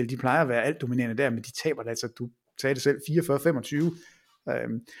reboundspil. De plejer at være alt dominerende der, men de taber det, altså, du sagde det selv, 44-25.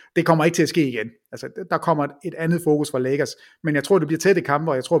 Det kommer ikke til at ske igen. Altså, der kommer et andet fokus fra Lakers, men jeg tror, det bliver tætte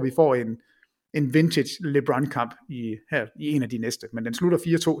kampe, og jeg tror, vi får en vintage LeBron-kamp i en af de næste. Men den slutter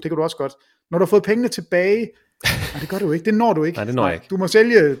 4-2, det kan du også godt. Når du har fået pengene tilbage, det gør du ikke, det når du ikke. Nej, det når jeg ikke. Du må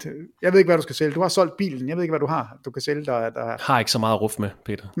sælge, jeg ved ikke, hvad du skal sælge. Du har solgt bilen, jeg ved ikke, hvad du har. Du kan sælge, der har ikke så meget ruf med,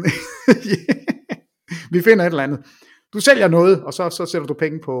 Peter. Vi finder et eller andet. Du sælger noget, og så sætter du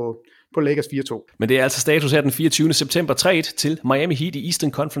penge på Lakers 4-2. Men det er altså status her den 24. september 3-1 til Miami Heat i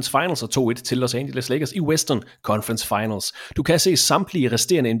Eastern Conference Finals og 2-1 til Los Angeles Lakers i Western Conference Finals. Du kan se samtlige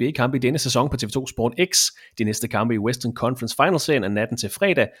resterende NBA-kampe i denne sæson på TV2 Sport X. De næste kampe i Western Conference Finals-serien er natten til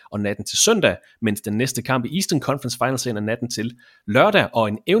fredag og natten til søndag, mens den næste kamp i Eastern Conference Finals-serien er natten til lørdag, og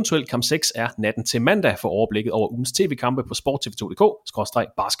en eventuel kamp 6 er natten til mandag for overblikket over ugens tv-kampe på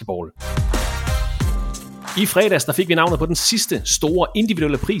sporttv2.dk/basketball. I fredags der fik vi navnet på den sidste store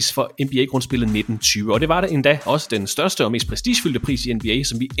individuelle pris for NBA-grundspillet 1920, og det var det endda også den største og mest prestigefyldte pris i NBA,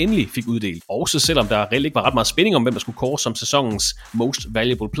 som vi endelig fik uddelt. Også selvom der reelt ikke var ret meget spænding om, hvem der skulle kåres som sæsonens Most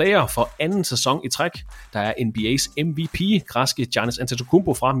Valuable Player for anden sæson i træk. Der er NBA's MVP, græske Giannis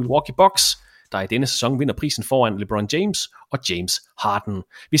Antetokounmpo fra Milwaukee Bucks, der i denne sæson vinder prisen foran LeBron James og James Harden.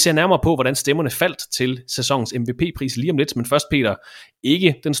 Vi ser nærmere på, hvordan stemmerne faldt til sæsonens MVP-pris lige om lidt, men først, Peter,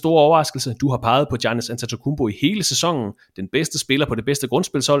 ikke den store overraskelse. Du har peget på Giannis Antetokounmpo i hele sæsonen, den bedste spiller på det bedste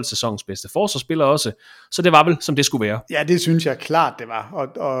grundspilshold, sæsonens bedste forsvarsspiller også, så det var vel, som det skulle være. Ja, det synes jeg klart, det var,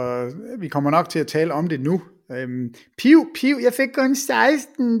 og vi kommer nok til at tale om det nu. Piv, jeg fik kun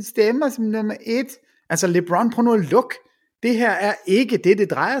 16 stemmer som nummer 1. Altså, LeBron, på noget luk. Det her er ikke det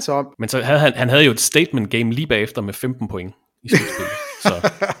drejer sig om. Men så havde han havde jo et statement game lige bagefter med 15 point i slutspillet.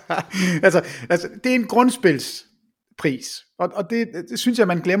 Så. altså, det er en grundspilspris, og det synes jeg,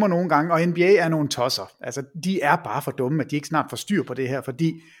 man glemmer nogle gange, og NBA er nogle tosser. Altså, de er bare for dumme, at de ikke snart får styr på det her,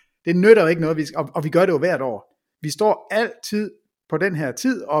 fordi det nytter ikke noget, og vi gør det jo hvert år. Vi står altid på den her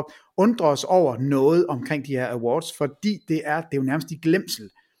tid og undrer os over noget omkring de her awards, fordi det er jo nærmest i glemsel.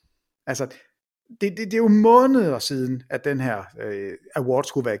 Altså, det er jo måneder siden, at den her award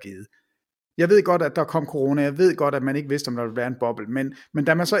skulle være givet. Jeg ved godt, at der kom corona, jeg ved godt, at man ikke vidste, om der ville være en boble, men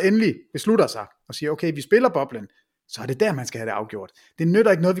da man så endelig beslutter sig og siger, okay, vi spiller boblen, så er det der, man skal have det afgjort. Det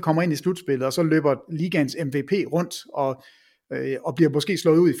nytter ikke noget, vi kommer ind i slutspillet, og så løber ligaens MVP rundt, og bliver måske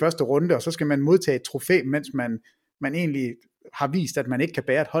slået ud i første runde, og så skal man modtage et trofæ, mens man egentlig har vist, at man ikke kan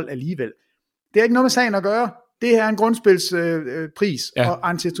bære et hold alligevel. Det er ikke noget med sagen at gøre. Det her er en grundspilspris, og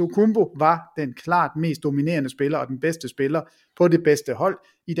Antetokounmpo var den klart mest dominerende spiller, og den bedste spiller på det bedste hold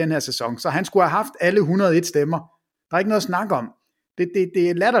i den her sæson. Så han skulle have haft alle 101 stemmer. Der er ikke noget at snakke om. Det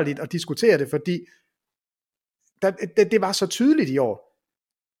er latterligt at diskutere det, fordi det var så tydeligt i år.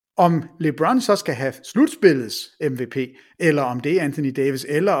 Om LeBron så skal have slutspillets MVP, eller om det er Anthony Davis,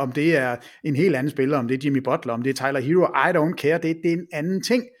 eller om det er en helt anden spiller, om det er Jimmy Butler, om det er Tyler Hero, I don't care, det er en anden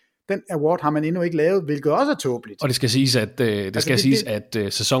ting. Den award har man endnu ikke lavet, hvilket også er tåbeligt. Og det skal siges, at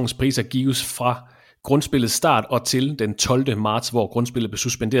sæsonens priser gives fra grundspillets start og til den 12. marts, hvor grundspillet blev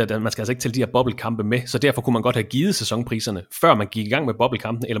suspenderet. Man skal altså ikke tælle de her bobblekampe med, så derfor kunne man godt have givet sæsonpriserne, før man gik i gang med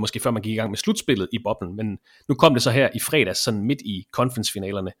bobblekampen, eller måske før man gik i gang med slutspillet i boblen. Men nu kom det så her i fredags, sådan midt i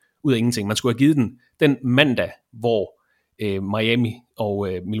conference-finalerne, ud af ingenting. Man skulle have givet den mandag, hvor Miami og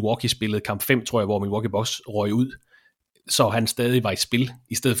Milwaukee spillede kamp 5, tror jeg, hvor Milwaukee Bucks røg ud, så han stadig var i spil,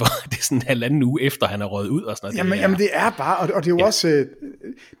 i stedet for det er sådan en halvanden uge efter, han er røget ud og sådan noget. Jamen det er bare, og det er jo også, det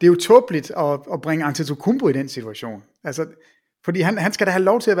er jo tåbeligt at bringe Antetokounmpo i den situation. Altså, fordi han skal da have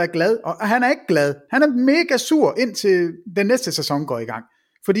lov til at være glad, og han er ikke glad. Han er mega sur, indtil den næste sæson går i gang.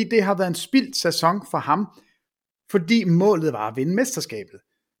 Fordi det har været en spildt sæson for ham, fordi målet var at vinde mesterskabet.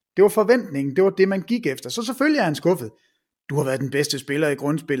 Det var forventningen, det var det, man gik efter. Så selvfølgelig er han skuffet. Du har været den bedste spiller i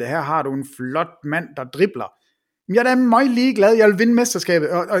grundspillet, her har du en flot mand, der dribler. Jeg er da meget ligeglad, jeg vil vinde mesterskabet,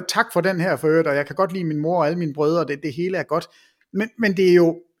 og tak for den her for øvrigt, og jeg kan godt lide min mor og alle mine brødre, det hele er godt. Men det er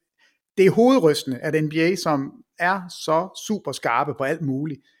jo, det er hovedrystende, at NBA, som er så super skarpe på alt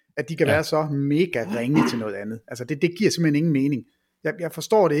muligt, at de kan være så mega ringe til noget andet. Altså det giver simpelthen ingen mening. Jeg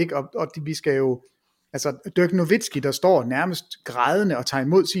forstår det ikke, og vi skal jo, altså Dirk Nowitzki, der står nærmest grædende og tager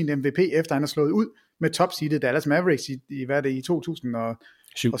imod sin MVP, efter han har slået ud med topseedet Dallas Mavericks i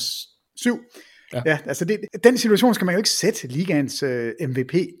 2007. Ja, altså den situation skal man jo ikke sætte ligaens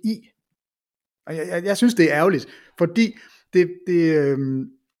MVP i. Og jeg synes, det er ærgerligt, fordi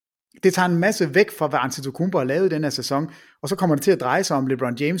det tager en masse væk fra, hvad Antetokounmpo har lavet i den her sæson, og så kommer det til at dreje sig om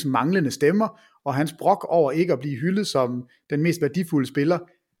LeBron James' manglende stemmer, og hans brok over ikke at blive hyldet som den mest værdifulde spiller,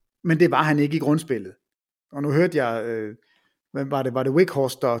 men det var han ikke i grundspillet. Og nu hørte jeg, var det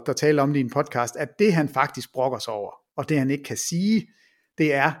Wickhorst, der talte om det i en podcast, at det han faktisk brokker sig over, og det han ikke kan sige,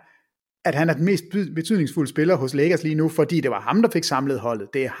 det er, at han er den mest betydningsfulde spiller hos Lakers lige nu, fordi det var ham, der fik samlet holdet.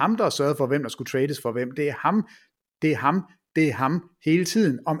 Det er ham, der sørgede for, hvem der skulle trades for hvem. Det er ham hele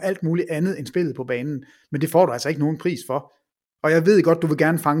tiden, om alt muligt andet end spillet på banen. Men det får du altså ikke nogen pris for. Og jeg ved godt, du vil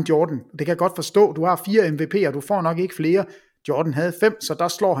gerne fange Jordan. Det kan jeg godt forstå. Du har 4 MVP'er, du får nok ikke flere. Jordan havde 5, så der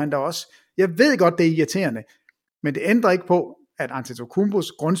slår han der også. Jeg ved godt, det er irriterende. Men det ændrer ikke på, at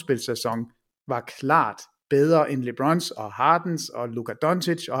Antetokounmpos grundspilsæson var klart bedre end LeBrons og Hardens og Luka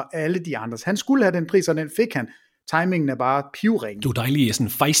Doncic og alle de andre. Han skulle have den pris, og den fik han. Timingen er bare pivring. Du er dejlig sådan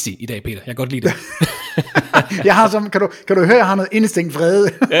feisty i dag, Peter. Jeg kan godt lide det. Jeg har sådan, kan du høre, jeg har noget instinkt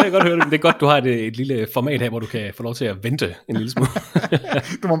vrede? Ja, jeg kan godt høre det. Det er godt, du har et lille format her, hvor du kan få lov til at vente en lille smule.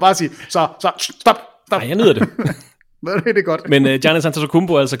 Du må bare sige, så stop. Nej, jeg nyder det. Det er godt. Men Giannis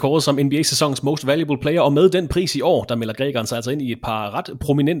Antetokounmpo er altså kåret som NBA-sæsonens most valuable player, og med den pris i år, der melder grækeren sig altså ind i et par ret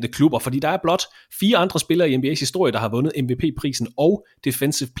prominente klubber, fordi der er blot 4 andre spillere i NBA's historie, der har vundet MVP-prisen og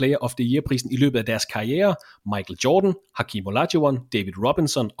Defensive Player of the Year-prisen i løbet af deres karriere. Michael Jordan, Hakeem Olajuwon, David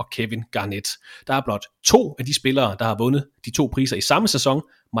Robinson og Kevin Garnett. Der er blot 2 af de spillere, der har vundet de 2 priser i samme sæson,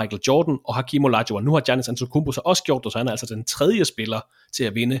 Michael Jordan og Hakeem Olajuwon. Nu har Giannis Antetokounmpo så også gjort det, så han er altså den 3. spiller til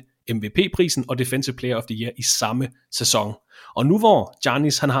at vinde MVP-prisen og Defensive Player of the Year i samme sæson. Og nu hvor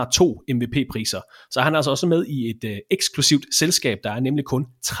Giannis han har 2 MVP-priser, så er han altså også med i et eksklusivt selskab. Der er nemlig kun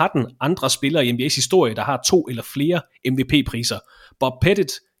 13 andre spillere i NBA's historie, der har 2 eller flere MVP-priser. Bob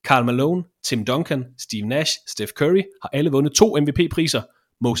Pettit, Karl Malone, Tim Duncan, Steve Nash, Steph Curry har alle vundet 2 MVP-priser.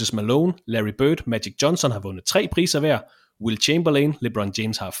 Moses Malone, Larry Bird, Magic Johnson har vundet 3 priser hver. Will Chamberlain, LeBron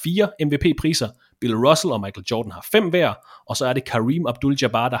James har 4 MVP-priser, Bill Russell og Michael Jordan har 5 hver, og så er det Kareem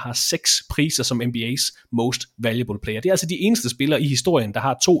Abdul-Jabbar, der har 6 priser som NBA's most valuable player. Det er altså de eneste spillere i historien, der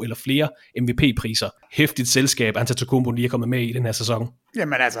har 2 eller flere MVP-priser. Hæftigt selskab, Antetokounmpo lige er kommet med i den her sæson.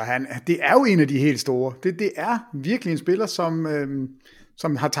 Jamen altså, det er jo en af de helt store. Det er virkelig en spiller,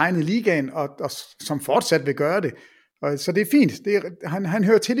 som har tegnet ligaen, og som fortsat vil gøre det. Og så det er fint. Han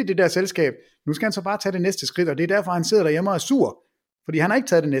hører til i det der selskab. Nu skal han så bare tage det næste skridt, og det er derfor, han sidder derhjemme og er sur. Fordi han har ikke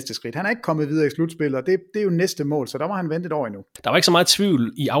taget det næste skridt. Han er ikke kommet videre i slutspillet, og det er jo næste mål, så der må han vente et år endnu. Der var ikke så meget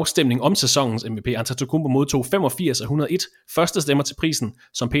tvivl i afstemningen om sæsonens MVP. Antetokounmpo modtog 85 af 101 første stemmer til prisen,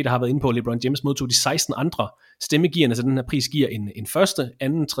 som Peter har været inde på. LeBron James modtog de 16 andre. Stemmegiverne til den her pris giver en første,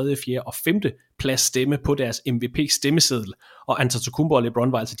 anden, tredje, fjerde og 5. plads stemme på deres MVP-stemmeseddel. Og Antetokounmpo og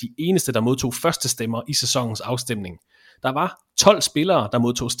LeBron var altså de eneste, der modtog første stemmer i sæsonens afstemning. Der var 12 spillere, der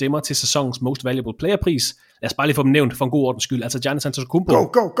modtog stemmer til sæsonens most valuable player-pris. Lad os bare lige få dem nævnt for en god ordens skyld. Altså Giannis Antetokounmpo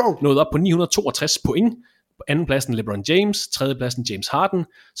nåede op på 962 point. På anden pladsen LeBron James, tredje pladsen James Harden.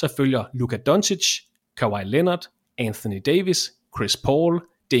 Så følger Luka Doncic, Kawhi Leonard, Anthony Davis, Chris Paul,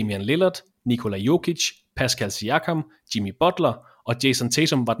 Damian Lillard, Nikola Jokic, Pascal Siakam, Jimmy Butler og Jason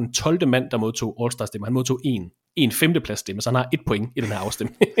Tatum var den 12. mand, der modtog All-Star-stemmer. Han modtog en 5. plads stemme, så han har 1 point i den her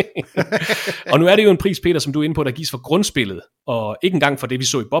afstemning. Og nu er det jo en pris, Peter, som du er inde på, der gives for grundspillet, og ikke engang for det, vi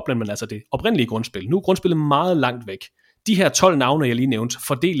så i boblen, men altså det oprindelige grundspil. Nu er grundspillet meget langt væk. De her 12 navne, jeg lige nævnte,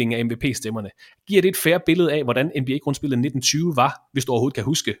 fordelingen af MVP-stemmerne, giver det et fair billede af, hvordan NBA-grundspillet 1920 var, hvis du overhovedet kan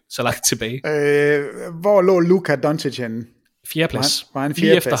huske så langt tilbage? Hvor lå Luka Doncic henne? 4. plads. Var han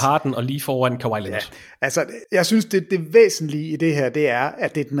lige efter Harden og lige foran Kawhi Leonard. Ja, altså, jeg synes, det væsentlige i det her, det er,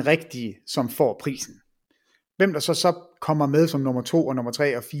 at det er den rigtige, som får prisen. Hvem der så kommer med som nummer 2 og nummer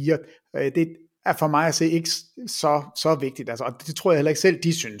 3 og 4, det er for mig at se ikke så vigtigt. Altså, og det tror jeg heller ikke selv,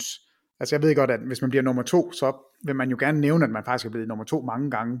 de synes. Altså jeg ved godt, at hvis man bliver nummer 2, så vil man jo gerne nævne, at man faktisk er blevet nummer 2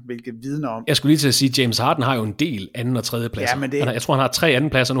 mange gange, hvilket vidner om. Jeg skulle lige til at sige, at James Harden har jo en del anden og tredje pladser. Ja, men jeg tror, han har 3 anden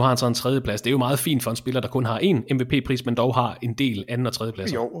pladser, og nu har han så en tredje plads. Det er jo meget fint for en spiller, der kun har én MVP-pris, men dog har en del anden og tredje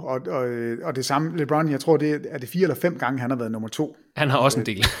pladser. Jo, og det samme LeBron, jeg tror, det er det 4 eller 5 gange, han har været nummer 2. Han har også en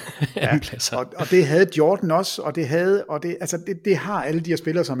del anden pladser. Og det havde Jordan også, og det har alle de her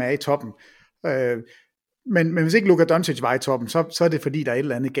spillere, som er i toppen. Men hvis ikke Luka Doncic var i toppen, så er det fordi, der er et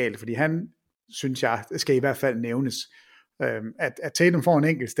eller andet galt, fordi han, synes jeg, skal i hvert fald nævnes. At Tatum får en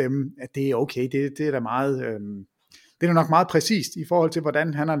enkelt stemme, at det er okay, det er da meget, det er nok meget præcist i forhold til,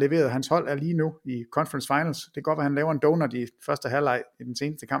 hvordan han har leveret. Hans hold er lige nu i Conference Finals. Det kan godt være, han laver en donut i første halvleg i den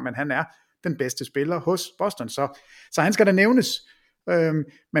seneste kamp, men han er den bedste spiller hos Boston, så han skal da nævnes.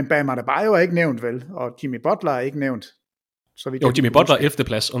 Men Bam Adebayo er ikke nævnt, vel? Og Jimmy Butler er ikke nævnt. Jimmy Butler 11.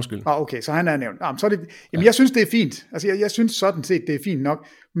 plads, undskyld. Okay, så han er nævnt. Så er det, jeg synes, det er fint. Altså, jeg synes sådan set, det er fint nok.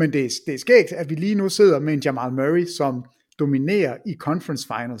 Men det er skægt, at vi lige nu sidder med en Jamal Murray, som dominerer i Conference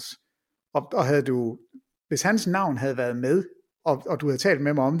Finals. Og havde du, hvis hans navn havde været med, og du havde talt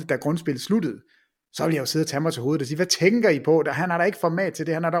med mig om det, da grundspillet sluttede, så ville jeg jo sidde og tage mig til hovedet og sige, hvad tænker I på? Han har da ikke format til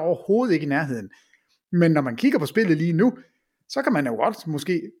det, han er der overhovedet ikke i nærheden. Men når man kigger på spillet lige nu, så kan man jo godt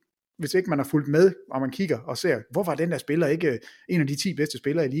måske, hvis ikke man har fulgt med, og man kigger og ser, hvorfor er den der spiller ikke en af de 10 bedste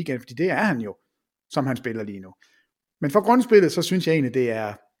spillere i ligaen, fordi det er han jo, som han spiller lige nu. Men for grundspillet, så synes jeg egentlig, det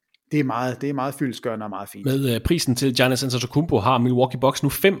er meget fyldestgørende og meget fint. Med prisen til Giannis Antetokounmpo har Milwaukee Bucks nu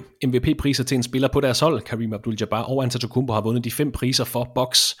 5 MVP-priser til en spiller på deres hold. Kareem Abdul-Jabbar og Antetokounmpo har vundet de 5 priser for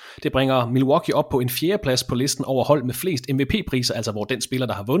Bucks. Det bringer Milwaukee op på en 4. plads på listen over hold med flest MVP-priser, altså hvor den spiller,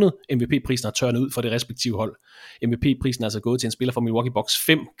 der har vundet MVP-prisen, har tørnet ud for det respektive hold. MVP-prisen er altså gået til en spiller fra Milwaukee Bucks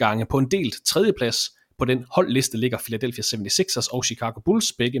 5 gange. På en delt 3. plads på den holdliste ligger Philadelphia 76ers og Chicago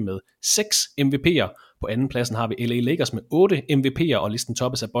Bulls, begge med 6 MVP'er. På anden pladsen har vi LA Lakers med 8 MVP'er, og listen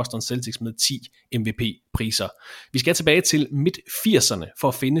toppes af Boston Celtics med 10 MVP-priser. Vi skal tilbage til midt-80'erne for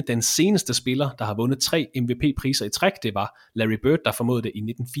at finde den seneste spiller, der har vundet 3 MVP-priser i træk. Det var Larry Bird, der formåede det i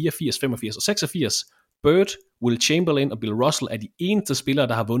 1984, 85 og 86. Bird, Will Chamberlain og Bill Russell er de eneste spillere,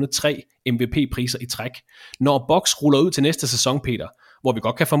 der har vundet 3 MVP-priser i træk. Når Bucks ruller ud til næste sæson, Peter, hvor vi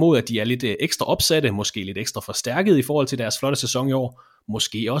godt kan formode, at de er lidt ekstra opsatte, måske lidt ekstra forstærket i forhold til deres flotte sæson i år,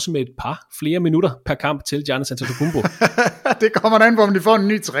 måske også med et par flere minutter per kamp til Giannis Antetokounmpo. Det kommer an på, om de får en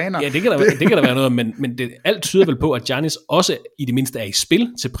ny træner. Ja, det kan der være noget, men alt tyder vel på, at Giannis også i det mindste er i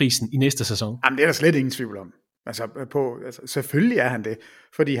spil til prisen i næste sæson. Jamen, det er der slet ingen tvivl om. Altså, selvfølgelig er han det,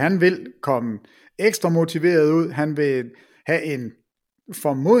 fordi han vil komme ekstra motiveret ud, han vil have en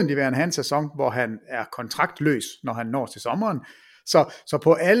formodentlig være en hans sæson, hvor han er kontraktløs, når han når til sommeren, så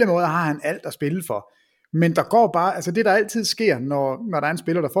på alle måder har han alt at spille for, men der går bare, altså det der altid sker, når der er en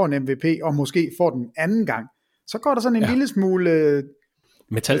spiller, der får en MVP, og måske får den anden gang, så går der sådan en lille smule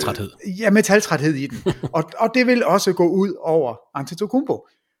metaltræthed. Metaltræthed i den, og det vil også gå ud over Antetokounmpo.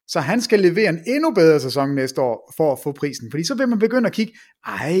 Så han skal levere en endnu bedre sæson næste år for at få prisen. Fordi så vil man begynde at kigge,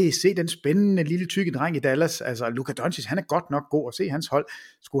 se den spændende lille tykke dreng i Dallas, altså Luka Doncic, han er godt nok god at se hans hold.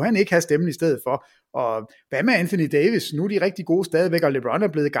 Skulle han ikke have stemmen i stedet for? Og hvad med Anthony Davis? Nu er de rigtig gode stadigvæk, og LeBron er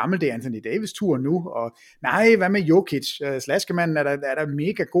blevet gammel, det er Anthony Davis tur nu. Og hvad med Jokic? Slaskemanden er der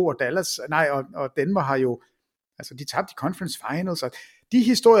mega god, og Dallas, og Denver har jo, altså de tabte i Conference Finals, og de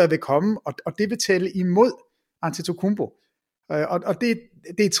historier vil komme, og det vil tælle imod Antetokounmpo. Og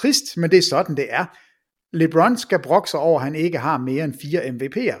det er trist, men det er sådan, det er. LeBron skal brokke sig over, at han ikke har mere end 4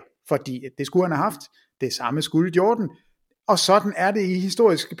 MVP'er, fordi det skulle han have haft. Det samme skulle Jordan. Og sådan er det i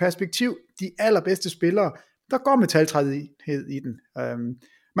historisk perspektiv. De allerbedste spillere, der går metaltræthed i den.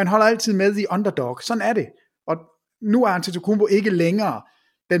 Man holder altid med i underdog. Sådan er det. Og nu er Antetokounmpo ikke længere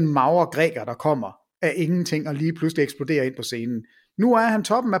den magre græker, der kommer af ingenting og lige pludselig eksploderer ind på scenen. Nu er han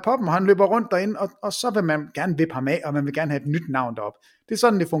toppen af poppen, og han løber rundt derinde, og så vil man gerne vippe ham af, og man vil gerne have et nyt navn derop. Det er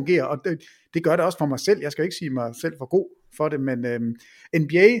sådan, det fungerer, og det gør det også for mig selv. Jeg skal jo ikke sige mig selv for god for det, men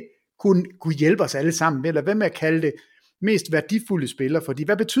NBA kunne hjælpe os alle sammen, eller hvad med at kalde det mest værdifulde spiller, fordi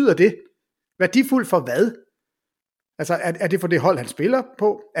hvad betyder det? Værdifuld for hvad? Altså, er det for det hold, han spiller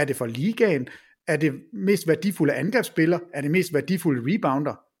på? Er det for ligaen? Er det mest værdifulde angrebsspiller? Er det mest værdifulde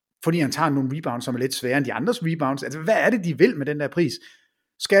rebounder? Fordi han tager nogle rebounds, som er lidt sværere end de andres rebounds. Altså, hvad er det, de vil med den der pris?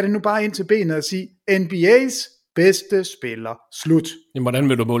 Skal det nu bare ind til benet og sige, NBA's bedste spiller. Slut. Jamen, hvordan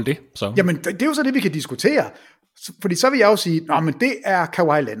vil du måle det så? Jamen, det er jo så det, vi kan diskutere. Fordi så vil jeg jo sige, men det er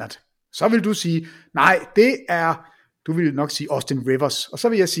Kawhi Leonard. Så vil du sige, nej, det er, du vil nok sige Austin Rivers. Og så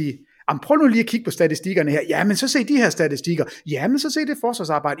vil jeg sige, prøv nu lige at kigge på statistikkerne her. Jamen, så se de her statistikker. Jamen, så se det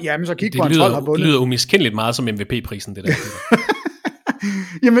forsvarsarbejde. Jamen, så kig på hans hold har vundet. Det lyder umiskendeligt meget som MVP-prisen, det der.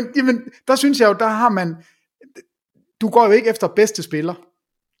 jamen, der synes jeg jo, der har man, du går jo ikke efter bedste spiller.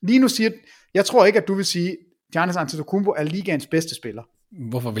 Lige nu siger, jeg tror ikke, at du vil sige, Giannis Antetokounmpo er ligaens bedste spiller.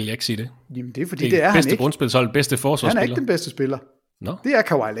 Hvorfor vil jeg ikke sige det? Jamen, det er fordi, det er han ikke. Bedste grundspilshold, bedste forsvarsspiller. Han er ikke den bedste spiller. No. Det er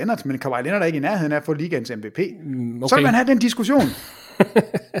Kawhi Leonard, men Kawhi Leonard er ikke i nærheden af at få ligaens MVP. Okay. Så vil man have den diskussion.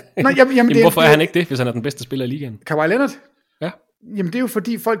 Hvorfor er han ikke det, hvis han er den bedste spiller i ligaen? Kawhi Leonard? Ja. Jamen det er jo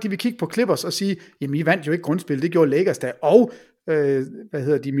fordi folk de vil kigge på Clippers og sige, jamen I vandt jo ikke grundspil, det gjorde Lakers da, og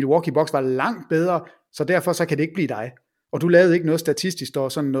Milwaukee Bucks var langt bedre, så derfor så kan det ikke blive dig. Og du lavede ikke noget statistisk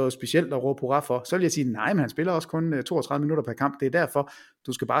og sådan noget specielt at råbe hurra for. Så vil jeg sige, nej, men han spiller også kun 32 minutter per kamp. Det er derfor,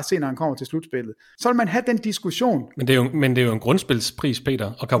 du skal bare se, når han kommer til slutspillet. Så vil man have den diskussion. Men det er jo en grundspilspris,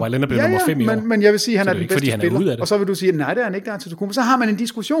 Peter, og Kawhi Leonard blev nummer 5 i år. Men jeg vil sige, han er den bedste fordi, spiller. Og så vil du sige, nej, det er han ikke, der er Antetokounmpo. Så har man en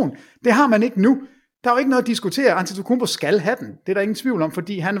diskussion. Det har man ikke nu. Der er jo ikke noget at diskutere. Antetokounmpo skal have den. Det er der ingen tvivl om,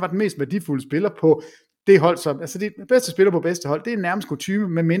 fordi han var den mest værdifulde spiller på det hold. Altså det bedste spiller på bedste hold, det er nærmest kutyme,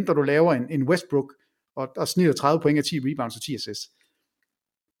 medmindre du laver en Westbrook, og snitter 30 point af 10 rebounds og 10 assists.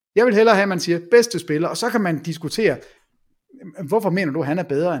 Jeg vil hellere have, at man siger bedste spiller, og så kan man diskutere, hvorfor mener du, han er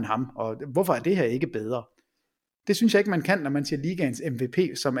bedre end ham, og hvorfor er det her ikke bedre? Det synes jeg ikke, man kan, når man siger ligaens MVP,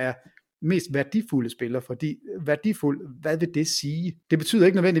 som er mest værdifulde spiller, fordi værdifuld, hvad vil det sige? Det betyder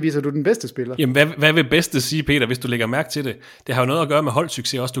ikke nødvendigvis, at du er den bedste spiller. Jamen, hvad vil bedste sige, Peter, hvis du lægger mærke til det? Det har jo noget at gøre med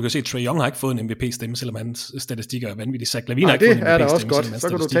holdsucces også. Du kan se, at Trae Young har ikke fået en MVP-stemme, selvom hans statistikker er vanvittige. Zach LaVine har ikke fået en MVP-stemme. Det er da også godt. Så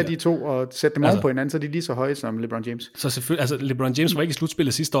kan du tage de to og sætte dem oven på hinanden, så de er lige så høje som LeBron James. Så selvfølgelig, altså LeBron James var ikke i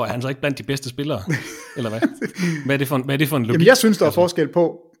slutspillet sidste år, er han så ikke blandt de bedste spillere? Eller hvad? Hvad er det for en logik? Jamen, jeg synes, der er forskel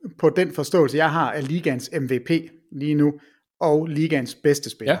på den forståelse, jeg har af ligaens MVP lige nu, og ligaens bedste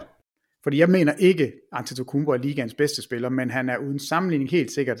spiller. Ja. Fordi jeg mener ikke, Antetokounmpo er ligaens bedste spiller, men han er uden sammenligning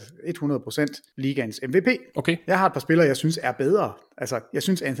helt sikkert 100% ligaens MVP. Okay. Jeg har et par spillere, jeg synes er bedre. Altså, jeg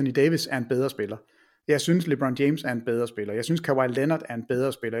synes Anthony Davis er en bedre spiller. Jeg synes LeBron James er en bedre spiller. Jeg synes Kawhi Leonard er en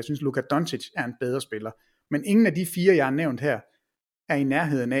bedre spiller. Jeg synes Luka Doncic er en bedre spiller. Men ingen af de 4, jeg har nævnt her, er i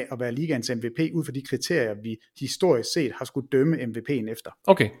nærheden af at være ligaens MVP, ud fra de kriterier, vi historisk set har skulle dømme MVP'en efter.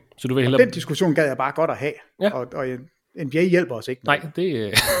 Okay, så du vil hellere... Den diskussion gad jeg bare godt at have. Ja. Og NBA hjælper os ikke. Nej,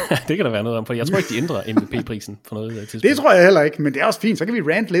 det kan der være noget om, for jeg tror ikke, de ændrer MVP-prisen for noget tidspunkt. Det tror jeg heller ikke, men det er også fint, så kan vi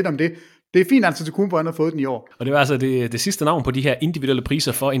rant lidt om det. Det er fint, at Antetokounmpo har fået den i år. Og det var altså det sidste navn på de her individuelle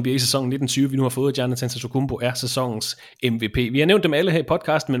priser for NBA-sæsonen 1920, vi nu har fået. Giannis Antetokounmpo er sæsonens MVP. Vi har nævnt dem alle her i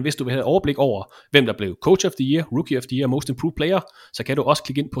podcasten, men hvis du vil have et overblik over, hvem der blev Coach of the Year, Rookie of the Year, Most Improved Player, så kan du også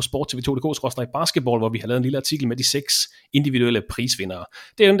klikke ind på sporttv2.dk/basketball, hvor vi har lavet en lille artikel med de 6 individuelle prisvindere.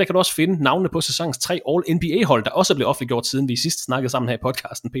 Der kan du også finde navnene på sæsonens 3 All-NBA-hold, der også blev offentliggjort, siden vi sidst snakkede sammen her i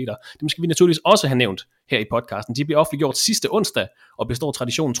podcasten, Peter. Dem skal vi naturligvis også have nævnt her i podcasten. De blev offentliggjort sidste onsdag, og består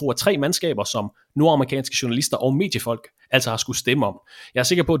traditionen tro af 3 mandskaber, som nordamerikanske journalister og mediefolk altså har skulle stemme om. Jeg er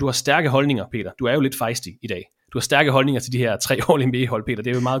sikker på, at du har stærke holdninger, Peter. Du er jo lidt feisty i dag. Du har stærke holdninger til de her 3 All-NBA-hold, Peter.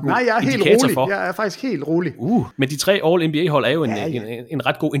 Det er jo meget god indikator for. Nej, jeg er helt rolig. Jeg er faktisk helt rolig. Men de 3 All-NBA-hold er jo en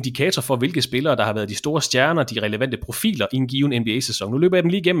ret god indikator for, hvilke spillere, der har været de store stjerner, de relevante profiler i en given NBA-sæson. Nu løber jeg dem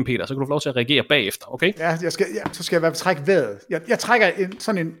lige igennem, Peter, så kan du få lov til at reagere bagefter, okay? Ja, så skal jeg være trække vejret. Jeg trækker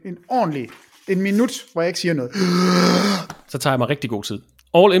en ordentlig minut, hvor jeg ikke siger noget. Så tager jeg mig rigtig god tid.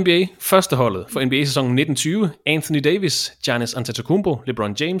 All-NBA førsteholdet for NBA-sæsonen 1920, Anthony Davis, Giannis Antetokounmpo,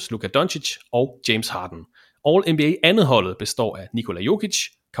 LeBron James, Luka Doncic og James Harden. All-NBA andetholdet består af Nikola Jokic,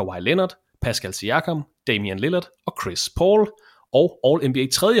 Kawhi Leonard, Pascal Siakam, Damian Lillard og Chris Paul. Og All-NBA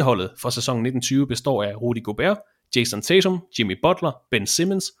tredjeholdet for sæsonen 1920 består af Rudy Gobert, Jason Tatum, Jimmy Butler, Ben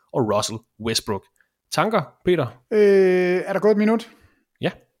Simmons og Russell Westbrook. Tanker, Peter? Er der gået et minut?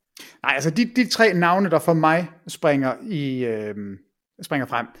 Ja. Nej, altså de 3 navne, der for mig springer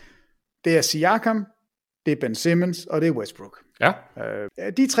frem, det er Siakam, det er Ben Simmons, og det er Westbrook. Ja.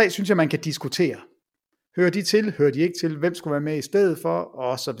 De 3 synes jeg, man kan diskutere. Hører de til? Hører de ikke til? Hvem skulle være med i stedet for?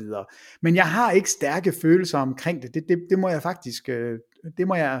 Og så videre. Men jeg har ikke stærke følelser omkring det. Det må jeg faktisk, det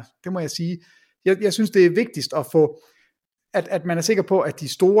må jeg sige. Jeg synes, det er vigtigst at få, at man er sikker på, at de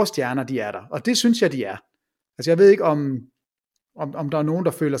store stjerner, de er der. Og det synes jeg, de er. Altså jeg ved ikke, om der er nogen,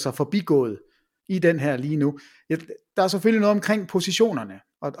 der føler sig forbigået i den her lige nu. Der er selvfølgelig noget omkring positionerne,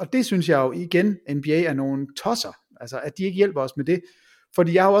 og det synes jeg jo igen, NBA er nogle tosser, altså at de ikke hjælper os med det,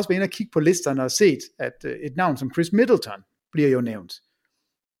 fordi jeg har jo også været inde og kigge på listerne og set, at et navn som Chris Middleton bliver jo nævnt,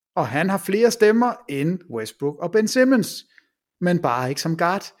 og han har flere stemmer end Westbrook og Ben Simmons. men bare ikke som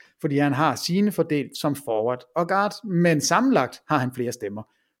guard, fordi han har sine fordelt som forward og guard, men sammenlagt har han flere stemmer.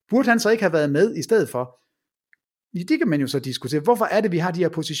 Burde han så ikke have været med i stedet for? Det kan man jo så diskutere. Hvorfor er det, vi har de her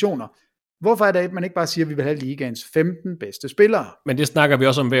positioner? Hvorfor er det, at man ikke bare siger, at vi vil have ligaens 15 bedste spillere? Men det snakker vi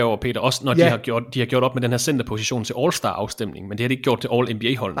også om hver år, Peter, også når de har gjort op med den her centerposition til All-Star-afstemning, men det har de ikke gjort til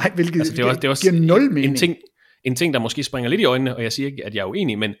All-NBA-holdene. Nej, hvilket altså, det er også giver nul mening. En ting, der måske springer lidt i øjnene, og jeg siger ikke, at jeg er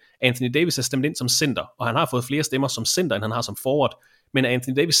uenig, men Anthony Davis er stemt ind som center, og han har fået flere stemmer som center, end han har som forward. Men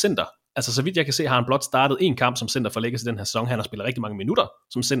Anthony Davis center, altså så vidt jeg kan se, har han blot startet en kamp som center for Lakers i den her sæson. Han har spillet rigtig mange minutter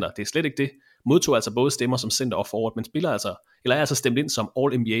som center, det er slet ikke det. Modtog altså både stemmer som center og forward, men er altså stemt ind som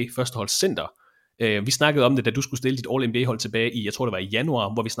All-NBA førsteholds center. Vi snakkede om det, da du skulle stille dit All-NBA-hold tilbage i, jeg tror det var i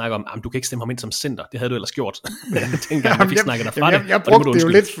januar, hvor vi snakkede om, at du kan ikke stemme ham ind som center. Det havde du ellers gjort. Jeg brugte det jo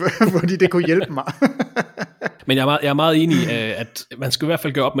lidt, fordi det kunne hjælpe mig. Men jeg er meget enig i, at man skal i hvert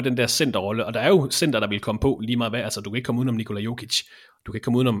fald gøre op med den der centerrolle, og der er jo center, der vil komme på lige meget hvad. Altså, du kan ikke komme udenom Nikola Jokic, du kan ikke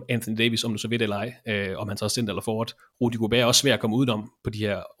komme udenom Anthony Davis, om du så ved det eller ej, om han så er center eller forward. Rudy Gobert er også svært at komme udenom på de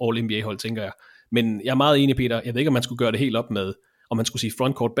her All-NBA-hold, tænker jeg. Men jeg er meget enig, Peter. Jeg ved ikke, om man skulle gøre det helt op med, om man skulle sige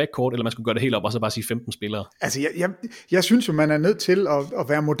frontcourt, backcourt, eller man skulle gøre det helt op, og så bare sige 15 spillere. Altså, jeg synes jo, man er nødt til at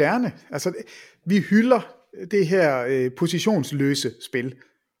være moderne. Altså, vi hylder det her positionsløse spil.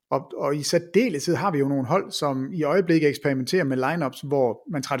 Og i særdeleshed har vi jo nogle hold, som i øjeblikket eksperimenterer med lineups,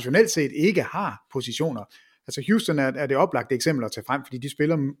 hvor man traditionelt set ikke har positioner. Altså Houston er det oplagte eksempel at tage frem, fordi de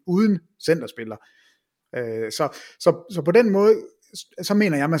spiller uden centerspillere. Så på den måde, så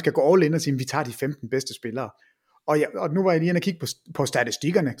mener jeg, at man skal gå all in og sige, at vi tager de 15 bedste spillere. Og nu var jeg lige inde og kigge på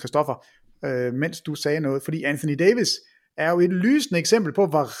statistikkerne, Christoffer, mens du sagde noget, fordi Anthony Davis er jo et lysende eksempel på,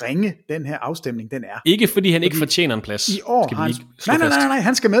 hvor ringe den her afstemning den er. Ikke fordi han ikke fortjener en plads. I år har han... Nej,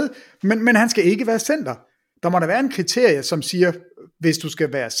 han skal med, men han skal ikke være center. Der må der være en kriterie, som siger, hvis du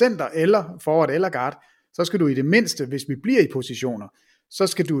skal være center, eller forward, eller guard, så skal du i det mindste, hvis vi bliver i positioner, så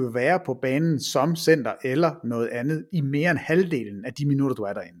skal du jo være på banen som center, eller noget andet, i mere end halvdelen af de minutter, du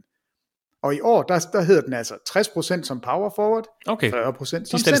er derinde. Og i år, der hedder den altså 60% som power forward, 40% som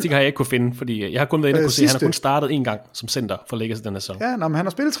de statistikker har jeg ikke kunne finde, fordi jeg har kun været inde og kunne se, at han har kun startet en gang som center for Lakers i den her sæson. Ja, men han har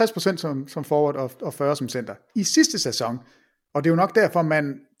spillet 60% som forward og 40% som center. I sidste sæson, og det er jo nok derfor,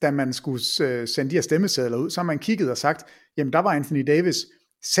 da man skulle sende de her stemmesedler ud, så har man kigget og sagt, jamen der var Anthony Davis,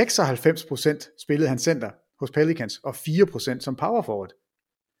 96% spillede han center hos Pelicans, og 4% som power forward.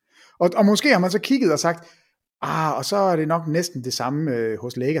 Og måske har man så kigget og sagt, og så er det nok næsten det samme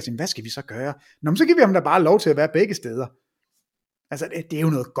hos Lakers. Hvad skal vi så gøre? Nå, men så giver vi ham da bare lov til at være begge steder. Altså, det er jo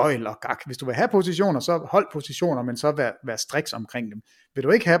noget gøjl og gak. Hvis du vil have positioner, så hold positioner, men så vær striks omkring dem. Vil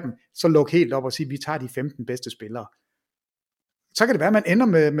du ikke have dem, så luk helt op og sig, vi tager de 15 bedste spillere. Så kan det være, at man ender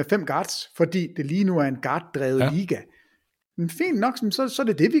med 5 guards, fordi det lige nu er en guard-drevet liga. Men fint nok, så er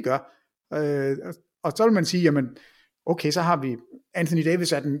det det, vi gør. Og så vil man sige, jamen, okay, så har vi Anthony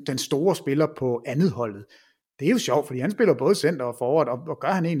Davis er den store spiller på andet holdet. Det er jo sjovt, fordi han spiller både center og forward, og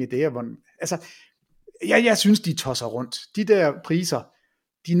gør han egentlig det? Altså, jeg synes, de tosser rundt. De der priser,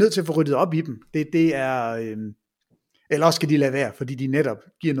 de er nødt til at få ryddet op i dem. Det er, eller også skal de lade være, fordi de netop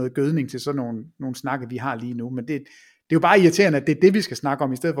giver noget gødning til sådan nogle snakke, vi har lige nu. Men det er jo bare irriterende, at det er det, vi skal snakke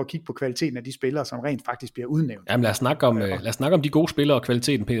om, i stedet for at kigge på kvaliteten af de spillere, som rent faktisk bliver udnævnt. Jamen lad os snakke om de gode spillere og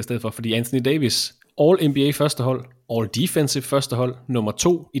kvaliteten, Peter, i stedet for, fordi Anthony Davis, All-NBA førstehold, All-Defensive førstehold, nummer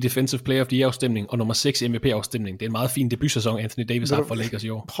 2 i Defensive Player of the Year-afstemning, og nummer 6 i MVP-afstemning. Det er en meget fin debutsæson, Anthony Davis har for Lakers i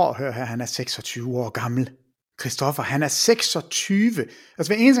år. Prøv at høre her, han er 26 år gammel. Christoffer, han er 26.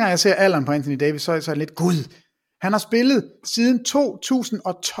 Altså hver eneste gang, jeg ser alderen på Anthony Davis, så er jeg lidt, gud, han har spillet siden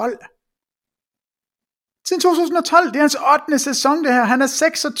 2012. Siden 2012, det er hans 8. sæson det her, han er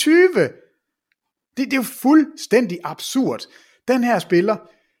 26. Det er jo fuldstændig absurd. Den her spiller,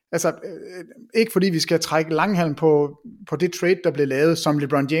 altså ikke fordi vi skal trække langhalm på det trade, der blev lavet, som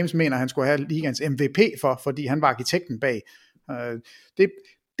LeBron James mener, han skulle have ligaens MVP for, fordi han var arkitekten bag.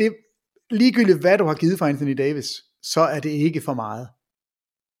 Det ligegyldigt hvad du har givet for Anthony Davis, så er det ikke for meget.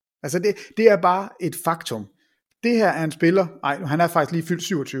 Altså det er bare et faktum. Det her er en spiller, han er faktisk lige fyldt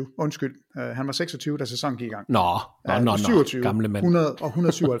 27, undskyld, han var 26, da sæsonen gik i gang. Nå, 27, gamle mand.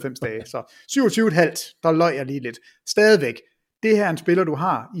 197 dage, så 27,5, der løg jeg lige lidt. Stadigvæk, det her er en spiller, du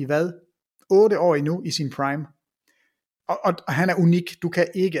har i 8 år endnu i sin prime, og han er unik, du kan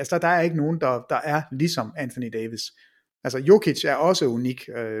ikke, altså der er ikke nogen, der er ligesom Anthony Davis. Altså Jokic er også unik,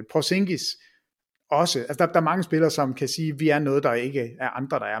 Porzingis også, altså der er mange spillere, som kan sige, vi er noget, der ikke er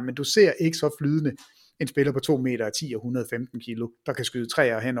andre, der er, men du ser ikke så flydende en spiller på 2 meter 10 og 115 kilo, der kan skyde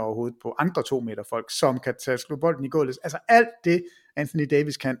træer hen over hovedet på andre 2 meter folk, som kan slå bolden i gulvet. Altså alt det, Anthony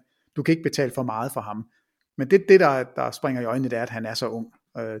Davis kan, du kan ikke betale for meget for ham. Men det der springer i øjnene, det er, at han er så ung,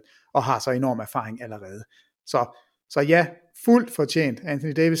 og har så enorm erfaring allerede. Så Så ja, fuldt fortjent.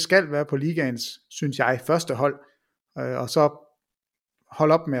 Anthony Davis skal være på ligaens, synes jeg, første hold, og så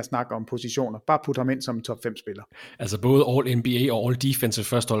hold op med at snakke om positioner. Bare put ham ind som en top 5 spiller. Altså både All-NBA og All-Defensive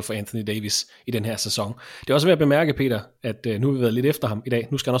førstehold for Anthony Davis i den her sæson. Det er også ved at bemærke, Peter, at nu har vi været lidt efter ham i dag.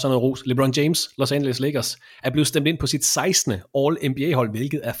 Nu skal han også have noget ros. LeBron James, Los Angeles Lakers, er blevet stemt ind på sit 16. All-NBA-hold,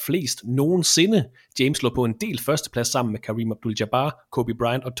 hvilket er flest nogensinde. James lå på en del førsteplads sammen med Kareem Abdul-Jabbar, Kobe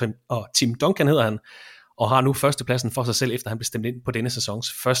Bryant og Tim Duncan hedder han, og har nu førstepladsen for sig selv, efter han blev stemt ind på denne sæsons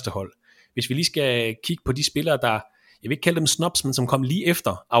første hold. Hvis vi lige skal kigge på de spillere, der, jeg vil ikke kalde dem snobs, men som kom lige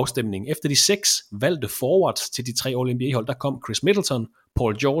efter afstemningen. Efter de 6 valgte forwards til de 3 All-NBA-hold, der kom Chris Middleton,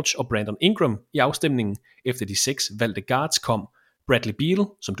 Paul George og Brandon Ingram i afstemningen. Efter de 6 valgte guards kom Bradley Beal,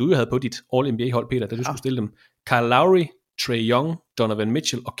 som du jo havde på dit All-NBA-hold, Peter, da du skulle stille dem, Kyle Lowry, Trae Young, Donovan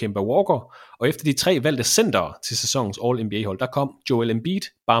Mitchell og Kemba Walker. Og efter de 3 valgte centere til sæsonens All-NBA-hold, der kom Joel Embiid,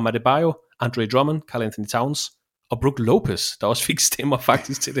 Bam Adebayo, Andre Drummond, Karl Anthony Towns og Brook Lopez, der også fik stemmer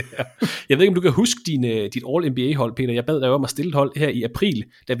faktisk til det her. Jeg ved ikke, om du kan huske dit All-NBA-hold, Peter. Jeg bad dig om at stille et hold her i april,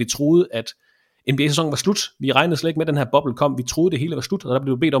 da vi troede, at NBA-sæsonen var slut. Vi regnede slet ikke med, at den her boble kom. Vi troede, det hele var slut, og der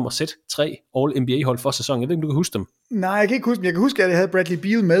blev bedt om at sætte 3 All-NBA-hold for sæsonen. Jeg ved ikke, om du kan huske dem. Nej, jeg kan ikke huske dem. Jeg kan huske, at jeg havde Bradley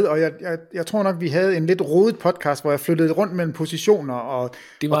Beal med, og jeg tror nok, vi havde en lidt rodet podcast, hvor jeg flyttede rundt mellem positioner og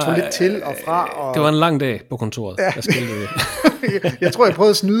tog lidt til og fra. Og... Det var en lang dag på kontoret. Ja. Jeg tror, jeg prøvede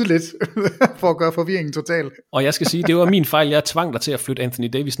at snyde lidt, for at gøre forvirringen total. Og jeg skal sige, det var min fejl. Jeg tvang dig til at flytte Anthony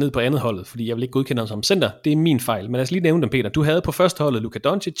Davis ned på andet holdet, fordi jeg vil ikke godkende ham som center. Det er min fejl. Men lad os lige nævne dem, Peter. Du havde på første holdet Luka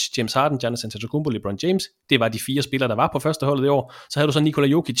Doncic, James Harden, Giannis Antetokounmpo, LeBron James. Det var de 4 spillere, der var på første holdet i år. Så havde du så Nikola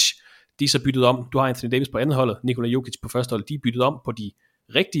Jokic. De er så byttet om. Du har Anthony Davis på andet holdet, Nikola Jokic på første holdet. De er byttet om på de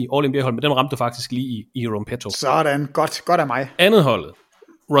rigtige All-NBA-hold, men dem ramte du faktisk lige i Rompetto. Sådan. Godt af mig. Andet holdet.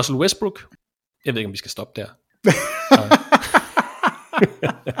 Russell Westbrook. Jeg ved ikke, om vi skal stoppe der.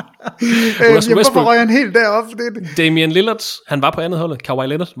 Hvorfor røg han helt deroppe? Damian Lillard, han var på andet holdet. Kawhi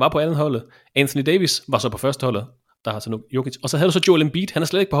Leonard var på andet holdet. Anthony Davis var så på første holdet. Der har så nu Jokic. Og så havde du så Joel Embiid. Han er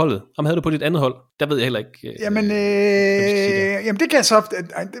slet ikke på holdet. Ham havde du på dit andet hold. Der ved jeg heller ikke. Jamen det kan jeg så...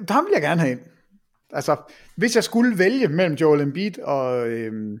 Ham vil jeg gerne have ind. Altså, hvis jeg skulle vælge mellem Joel Embiid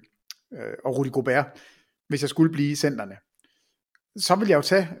og Rudy Gobert, hvis jeg skulle blive i centerne, så vil jeg jo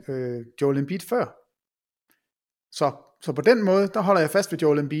tage Joel Embiid før. Så på den måde, der holder jeg fast ved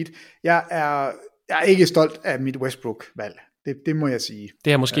Joel Embiid. Jeg er ikke stolt af mit Westbrook-valg. Det må jeg sige.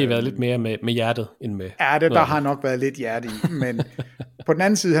 Det har måske været lidt mere med hjertet end med... Ja, der har nok været lidt hjerte i. Men på den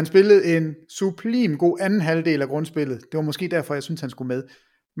anden side, han spillede en sublim god anden halvdel af grundspillet. Det var måske derfor, jeg synes han skulle med.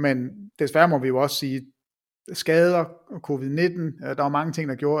 Men desværre må vi jo også sige, skader, covid-19, der var mange ting,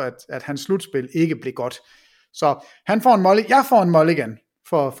 der gjorde, at hans slutspil ikke blev godt. Så han får en mulligan. Jeg får en mulligan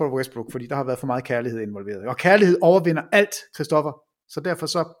for Westbrook, fordi der har været for meget kærlighed involveret. Og kærlighed overvinder alt, Christoffer. Så derfor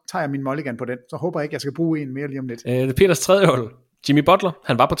så tager jeg min mulligan på den. Så håber jeg ikke, jeg skal bruge en mere lige om lidt. Det er Peters tredje hold. Jimmy Butler,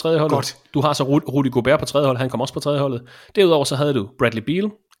 han var på tredje holdet. Godt. Du har så Rudy Gobert på tredje hold, han kom også på tredje holdet. Derudover så havde du Bradley Beal,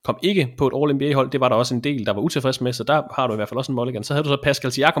 kom ikke på et All-NBA-hold. Det var der også en del, der var utilfreds med, så der har du i hvert fald også en mulligan. Så havde du så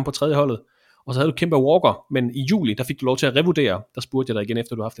Pascal Siakam på tredje holdet, og så havde du Kemba Walker, men i juli, der fik du lov til at revurdere. Der spurgte jeg dig igen,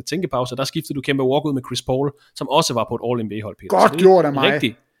 efter du har haft et tænkepause, der skiftede du Kemba Walker ud med Chris Paul, som også var på et All-NBA-hold, Peter. Godt gjort af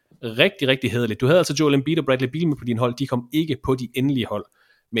mig. Rigtig hæderligt. Du havde altså Joel Embiid og Bradley Beal med på din hold. De kom ikke på de endelige hold.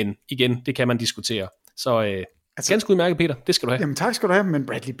 Men igen, det kan man diskutere. Så ganske udmærket, Peter. Det skal du have. Jamen tak skal du have, men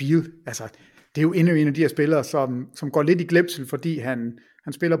Bradley Beal, altså, det er jo endnu en af de her spillere, som går lidt i glemsel, fordi han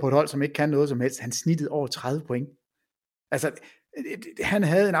spiller på et hold, som ikke kan noget som helst. Han snittede over 30 point. Altså, han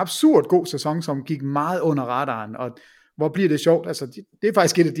havde en absurd god sæson, som gik meget under radaren, og hvor bliver det sjovt? Altså, det er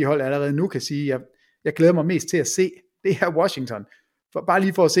faktisk et af de hold, jeg allerede nu kan sige, jeg glæder mig mest til at se. Det her Washington. Bare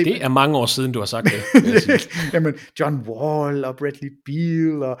lige for at se. Det er mange år siden, du har sagt det. Jamen, John Wall og Bradley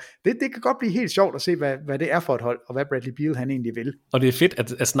Beal, og det kan godt blive helt sjovt at se, hvad det er for et hold, og hvad Bradley Beal han egentlig vil. Og det er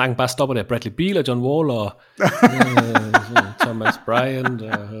fedt, at snakken bare stopper der. Bradley Beal og John Wall og Thomas Bryant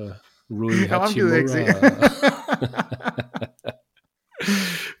og Rui Hachimura.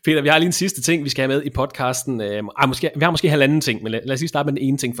 Peter, vi har lige en sidste ting, vi skal have med i podcasten. Vi har måske halvanden ting, men lad os lige starte med den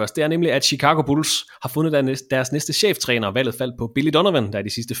ene ting først. Det er nemlig, at Chicago Bulls har fundet deres næste cheftræner, og valget faldt på Billy Donovan, der de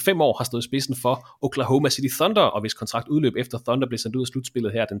sidste 5 år har stået i spidsen for Oklahoma City Thunder, og hvis kontrakt udløb efter Thunder blev sendt ud af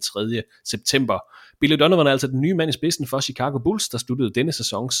slutspillet her den 3. september. Billy Donovan er altså den nye mand i spidsen for Chicago Bulls, der sluttede denne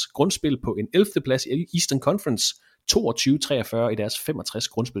sæsons grundspil på en 11. plads i Eastern Conference, 22-43 i deres 65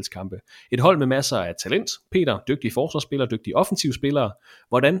 grundspilskampe. Et hold med masser af talent. Peter, dygtige forsvarsspillere, dygtige offensive spillere.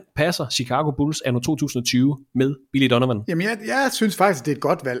 Hvordan passer Chicago Bulls anno 2020 med Billy Donovan? Jamen, jeg synes faktisk, det er et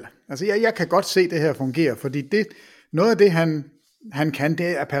godt valg. Altså, jeg kan godt se det her fungere, fordi noget af det, han kan,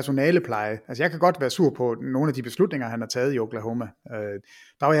 det er personalepleje. Altså, jeg kan godt være sur på nogle af de beslutninger, han har taget i Oklahoma.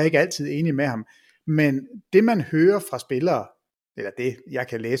 Der var jeg ikke altid enig med ham. Men det man hører fra spillere, eller det jeg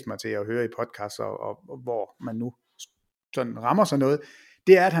kan læse mig til at høre i podcasts, og hvor man nu sådan rammer sig noget,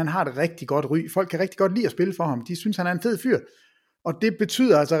 det er, at han har et rigtig godt ry. Folk kan rigtig godt lide at spille for ham. De synes, han er en fed fyr. Og det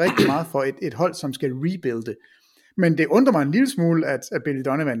betyder altså rigtig meget for et hold, som skal rebuilde. Men det undrer mig en lille smule, at Billy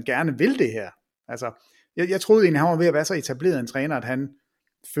Donovan gerne vil det her. Altså, jeg troede egentlig, han var ved at være så etableret en træner, at han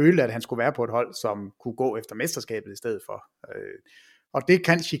følte, at han skulle være på et hold, som kunne gå efter mesterskabet i stedet for. Og det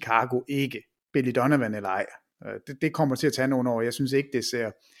kan Chicago ikke, Billy Donovan eller ej. Det kommer til at tage nogle år. Jeg synes ikke,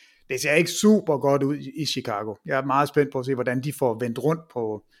 det ser ikke super godt ud i Chicago. Jeg er meget spændt på at se, hvordan de får vendt rundt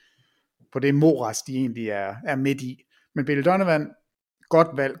på det moras, de egentlig er midt i. Men Billy Donovan, godt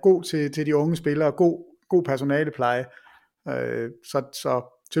valg, god til de unge spillere, god personalepleje. Så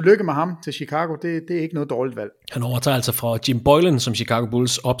tillykke med ham til Chicago, det er ikke noget dårligt valg. Han overtager altså fra Jim Boylan, som Chicago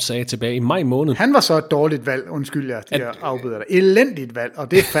Bulls opsagde tilbage i maj måned. Han var så et dårligt valg, undskyld jeg afbryder dig. Elendigt valg,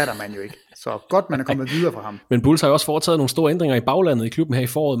 og det fatter man jo ikke. Så godt, man er kommet videre fra ham. Men Bulls har jo også foretaget nogle store ændringer i baglandet i klubben her i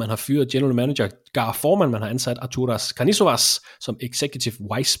foråret. Man har fyret general manager Gar Forman, man har ansat Arturas Karnisovas som executive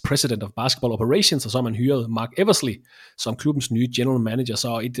vice president of basketball operations, og så har man hyret Mark Eversley som klubbens nye general manager.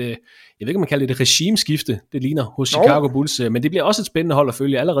 Så jeg ved ikke, om man kalder det et regimeskifte, det ligner hos Chicago Bulls, men det bliver også et spændende hold at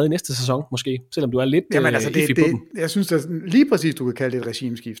følge allerede næste sæson, måske, selvom du er lidt iffy på dem. Jeg synes, at lige præcis, du kan kalde det et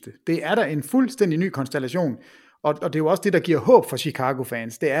regimeskifte. Det er der en fuldstændig ny konstellation, og det er jo også det, der giver håb for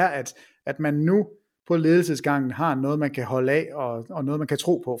Chicago-fans. Det er, at man nu på ledelsesgangen har noget, man kan holde af, og noget, man kan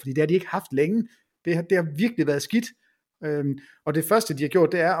tro på, fordi det har de ikke haft længe. Det har virkelig været skidt. Og det første, de har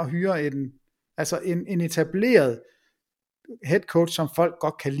gjort, det er at hyre en etableret head coach, som folk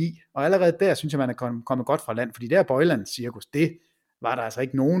godt kan lide. Og allerede der, synes jeg, man er kommet godt fra land, fordi der Boylan-cirkus, det var der altså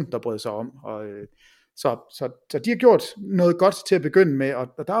ikke nogen, der brød sig om. Så de har gjort noget godt til at begynde med, og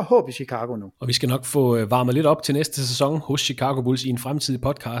der er håb i Chicago nu. Og vi skal nok få varmet lidt op til næste sæson hos Chicago Bulls i en fremtidig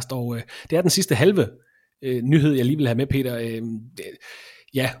podcast, og det er den sidste halve nyhed, jeg lige vil have med, Peter.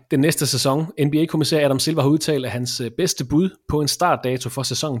 Den næste sæson. NBA-kommissær Adam Silver har udtalt, at hans bedste bud på en startdato for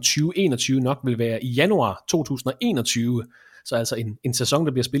sæsonen 2021 nok vil være i januar 2021. Så altså en sæson,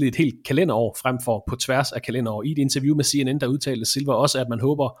 der bliver spillet et helt kalenderår, frem for på tværs af kalenderår. I et interview med CNN, der udtalte Silver også, at man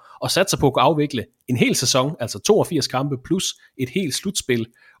håber at satse på at afvikle en hel sæson, altså 82 kampe plus et helt slutspil,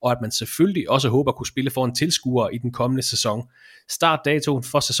 og at man selvfølgelig også håber at kunne spille foran tilskuere i den kommende sæson. Startdatoen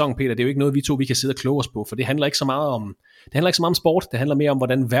for sæsonen, Peter, det er jo ikke noget, vi kan sidde og kloge os på, for det handler ikke så meget om sport, det handler mere om,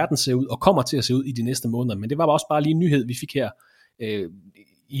 hvordan verden ser ud og kommer til at se ud i de næste måneder. Men det var også bare lige en nyhed, vi fik her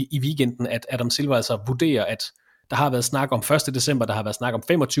i weekenden, at Adam Silver altså vurderer, at der har været snak om 1. december, der har været snak om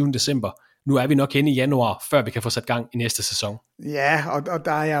 25. december. Nu er vi nok henne i januar, før vi kan få sat gang i næste sæson. Ja, og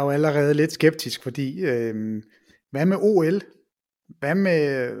der er jeg jo allerede lidt skeptisk, fordi hvad med OL? Hvad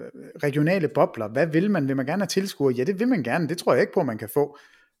med regionale bobler? Hvad vil man? Vil man gerne have tilskuere? Ja, det vil man gerne. Det tror jeg ikke på, man kan få.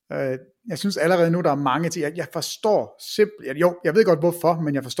 Jeg synes allerede nu, der er mange til. Jeg forstår simpelthen. Jo, jeg ved godt hvorfor,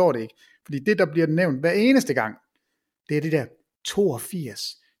 men jeg forstår det ikke. Fordi det, der bliver nævnt hver eneste gang, det er det der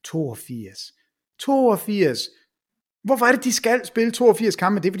 82. Hvorfor er det, de skal spille 82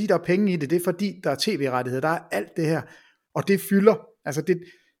 kampe? Det er fordi, der er penge i det. Det er fordi, der er tv-rettigheder. Der er alt det her. Og det fylder. Altså,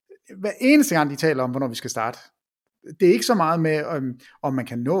 hver eneste gang, de taler om, hvornår vi skal starte. Det er ikke så meget med, om man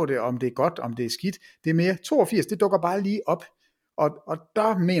kan nå det, om det er godt, om det er skidt. Det er mere 82. Det dukker bare lige op. Og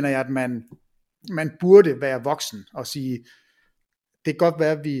der mener jeg, at man burde være voksen og sige, det kan godt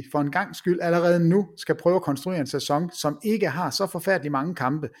være, at vi for en gang skyld allerede nu skal prøve at konstruere en sæson, som ikke har så forfærdeligt mange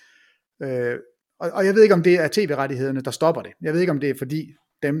kampe. Og jeg ved ikke, om det er tv-rettighederne, der stopper det. Jeg ved ikke, om det er fordi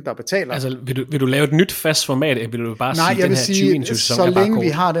dem, der betaler. Altså, vil du lave et nyt fast format, eller vil du bare sige, jeg vil den her 2021 sæson så er bare længe vi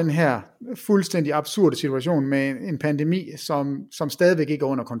har den her fuldstændig absurde situation med en pandemi, som stadigvæk ikke er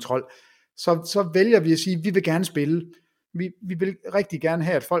under kontrol, så vælger vi at sige, at vi vil gerne spille. Vi vil rigtig gerne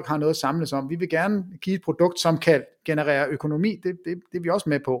have, at folk har noget at samles om. Vi vil gerne give et produkt, som kan generere økonomi. Det er vi også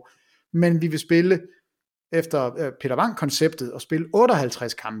med på. Men vi vil spille efter Peter Wang-konceptet og spille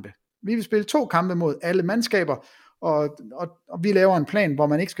 58 kampe. Vi vil spille 2 kampe mod alle mandskaber, og vi laver en plan, hvor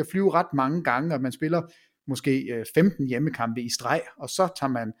man ikke skal flyve ret mange gange, og man spiller måske 15 hjemmekampe i streg, og så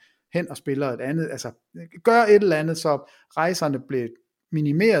tager man hen og spiller et andet, altså gør et eller andet, så rejserne blev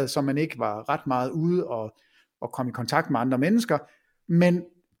minimeret, så man ikke var ret meget ude og komme i kontakt med andre mennesker, men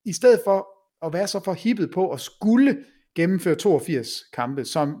i stedet for at være så forhippet på at skulle gennemføre 82 kampe,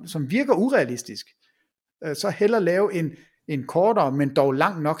 som virker urealistisk, så hellere lave en kortere, men dog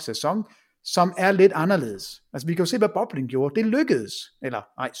lang nok sæson, som er lidt anderledes. Altså vi kan jo se, hvad bobling gjorde. Det lykkedes. Eller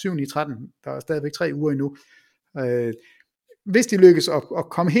nej, 7-9-13. Der er stadigvæk 3 uger endnu. Hvis de lykkes at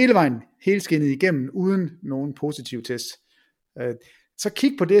komme hele vejen, helskindet igennem, uden nogen positiv test, så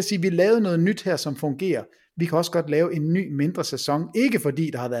kig på det og sige, vi lavede noget nyt her, som fungerer. vi kan også godt lave en ny, mindre sæson, ikke fordi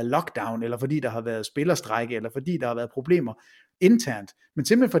der har været lockdown, eller fordi der har været spillerstrække, eller fordi der har været problemer internt, men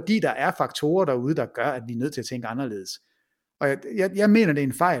simpelthen fordi der er faktorer derude, der gør, at vi er nødt til at tænke anderledes. Og jeg mener, det er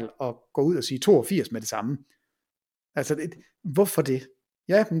en fejl at gå ud og sige 82 med det samme. Altså, hvorfor det?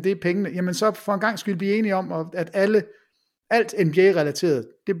 Ja, men det er pengene. Jamen så for en gang skyld blive enige om, at alt NBA-relateret,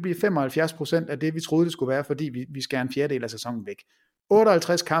 det bliver 75% af det, vi troede, det skulle være, fordi vi skærer en fjerdedel af sæsonen væk.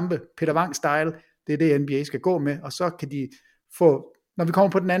 58 kampe, Peter Wang-style, det er det, NBA skal gå med, og så kan de få, når vi kommer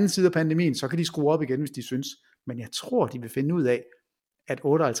på den anden side af pandemien, så kan de skrue op igen, hvis de synes. Men jeg tror, de vil finde ud af, at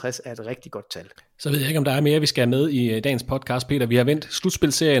 58 er et rigtig godt tal. Så ved jeg ikke, om der er mere, vi skal have med i dagens podcast, Peter. Vi har vendt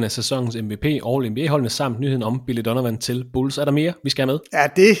slutspilserien af sæsonens MVP, All-NBA-holdene samt nyheden om Billy Donovan til Bulls. Er der mere, vi skal have med? Ja,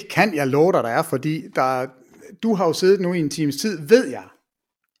 det kan jeg love dig, der er, fordi du har jo siddet nu i en times tid, ved jeg,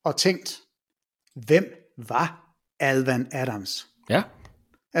 og tænkt, hvem var Alvan Adams? Ja.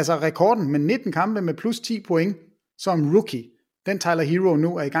 Altså rekorden med 19 kampe med plus 10 point som rookie, den Tyler Hero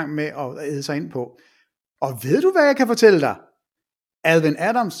nu er i gang med at æde sig ind på. Og ved du, hvad jeg kan fortælle dig? Alvan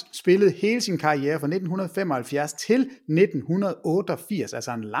Adams spillede hele sin karriere fra 1975 til 1988,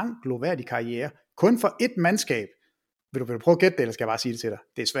 altså en lang, gloværdig karriere, kun for et mandskab. Vil du prøve at gætte det, eller skal jeg bare sige det til dig?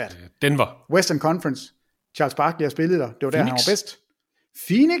 Det er svært. Denver. Western Conference. Charles Barkley har spillet der. Det var der, han var bedst.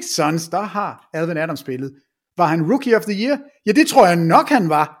 Phoenix Suns, der har Alvan Adams spillet. Var han Rookie of the Year? Ja, det tror jeg nok, han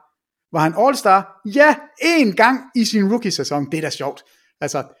var. Var han All-Star? Ja, én gang i sin rookie-sæson. Det er da sjovt.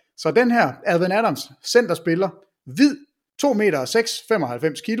 Altså, så den her Alvan Adams, centerspiller, hvid, 2 meter og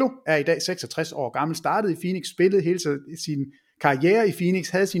 95 kilo, er i dag 66 år gammel, startede i Phoenix, spillede hele sin karriere i Phoenix,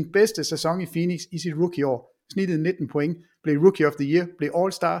 havde sin bedste sæson i Phoenix i sit rookie-år, snittede 19 point, blev Rookie of the Year, blev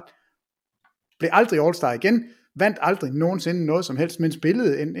All-Star, blev aldrig All-Star igen, vandt aldrig nogensinde noget som helst, men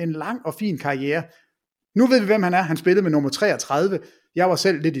spillede en lang og fin karriere. Nu ved vi, hvem han er. Han spillede med nummer 33. Jeg var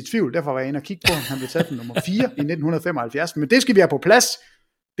selv lidt i tvivl, derfor var jeg inde og kigge på ham. Han blev taget med nummer 4 i 1975, men det skal vi have på plads.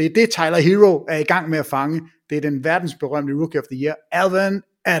 Det er det, Tyler Hero er i gang med at fange. Det er den verdensberømte Rookie of the Year, Alvan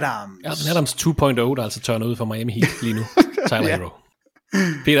Adams. Alvan Adams 2.0, der altså tørner ud for Miami Heat lige nu. Tyler Hero.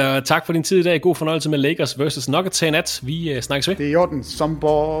 Peter, tak for din tid i dag. God fornøjelse med Lakers vs. Nuggets i nat. Vi snakkes ved. Det er i orden.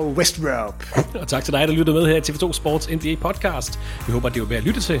 Somborg Westworld. Og tak til dig, der lytter med her i TV2 Sports NBA podcast. Vi håber, at det var værd at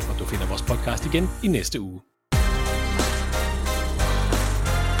lytte til, og du finder vores podcast igen i næste uge.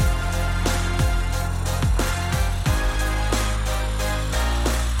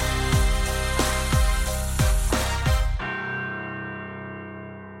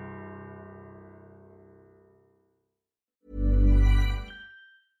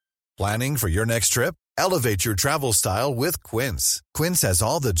 Planning for your next trip? Elevate your travel style with Quince. Quince has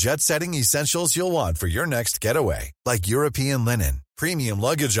all the jet-setting essentials you'll want for your next getaway, like European linen, premium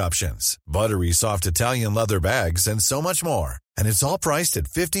luggage options, buttery soft Italian leather bags, and so much more. And it's all priced at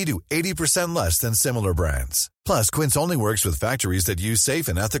 50 to 80% less than similar brands. Plus, Quince only works with factories that use safe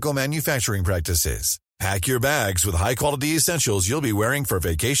and ethical manufacturing practices. Pack your bags with high-quality essentials you'll be wearing for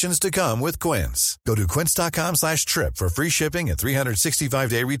vacations to come with Quince. Go to quince.com/trip for free shipping and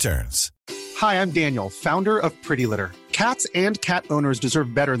 365-day returns. Hi, I'm Daniel, founder of Pretty Litter. Cats and cat owners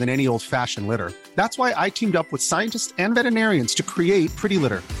deserve better than any old-fashioned litter. That's why I teamed up with scientists and veterinarians to create Pretty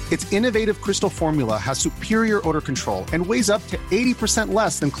Litter. Its innovative crystal formula has superior odor control and weighs up to 80%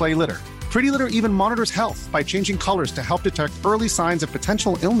 less than clay litter. Pretty Litter even monitors health by changing colors to help detect early signs of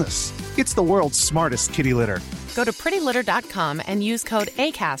potential illness. It's the world's smartest kitty litter. Go to prettylitter.com and use code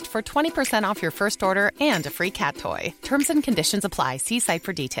ACAST for 20% off your first order and a free cat toy. Terms and conditions apply. See site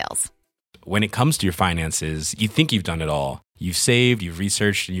for details. When it comes to your finances, you think you've done it all. You've saved, you've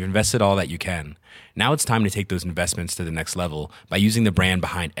researched, and you've invested all that you can. Now it's time to take those investments to the next level by using the brand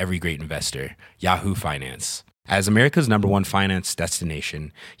behind every great investor, Yahoo Finance. As America's #1 finance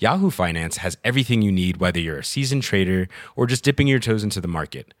destination, Yahoo Finance has everything you need, whether you're a seasoned trader or just dipping your toes into the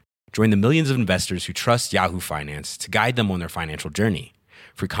market. Join the millions of investors who trust Yahoo Finance to guide them on their financial journey.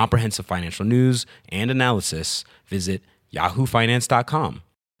 For comprehensive financial news and analysis, visit yahoofinance.com,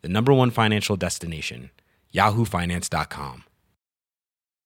 the #1 financial destination, yahoofinance.com.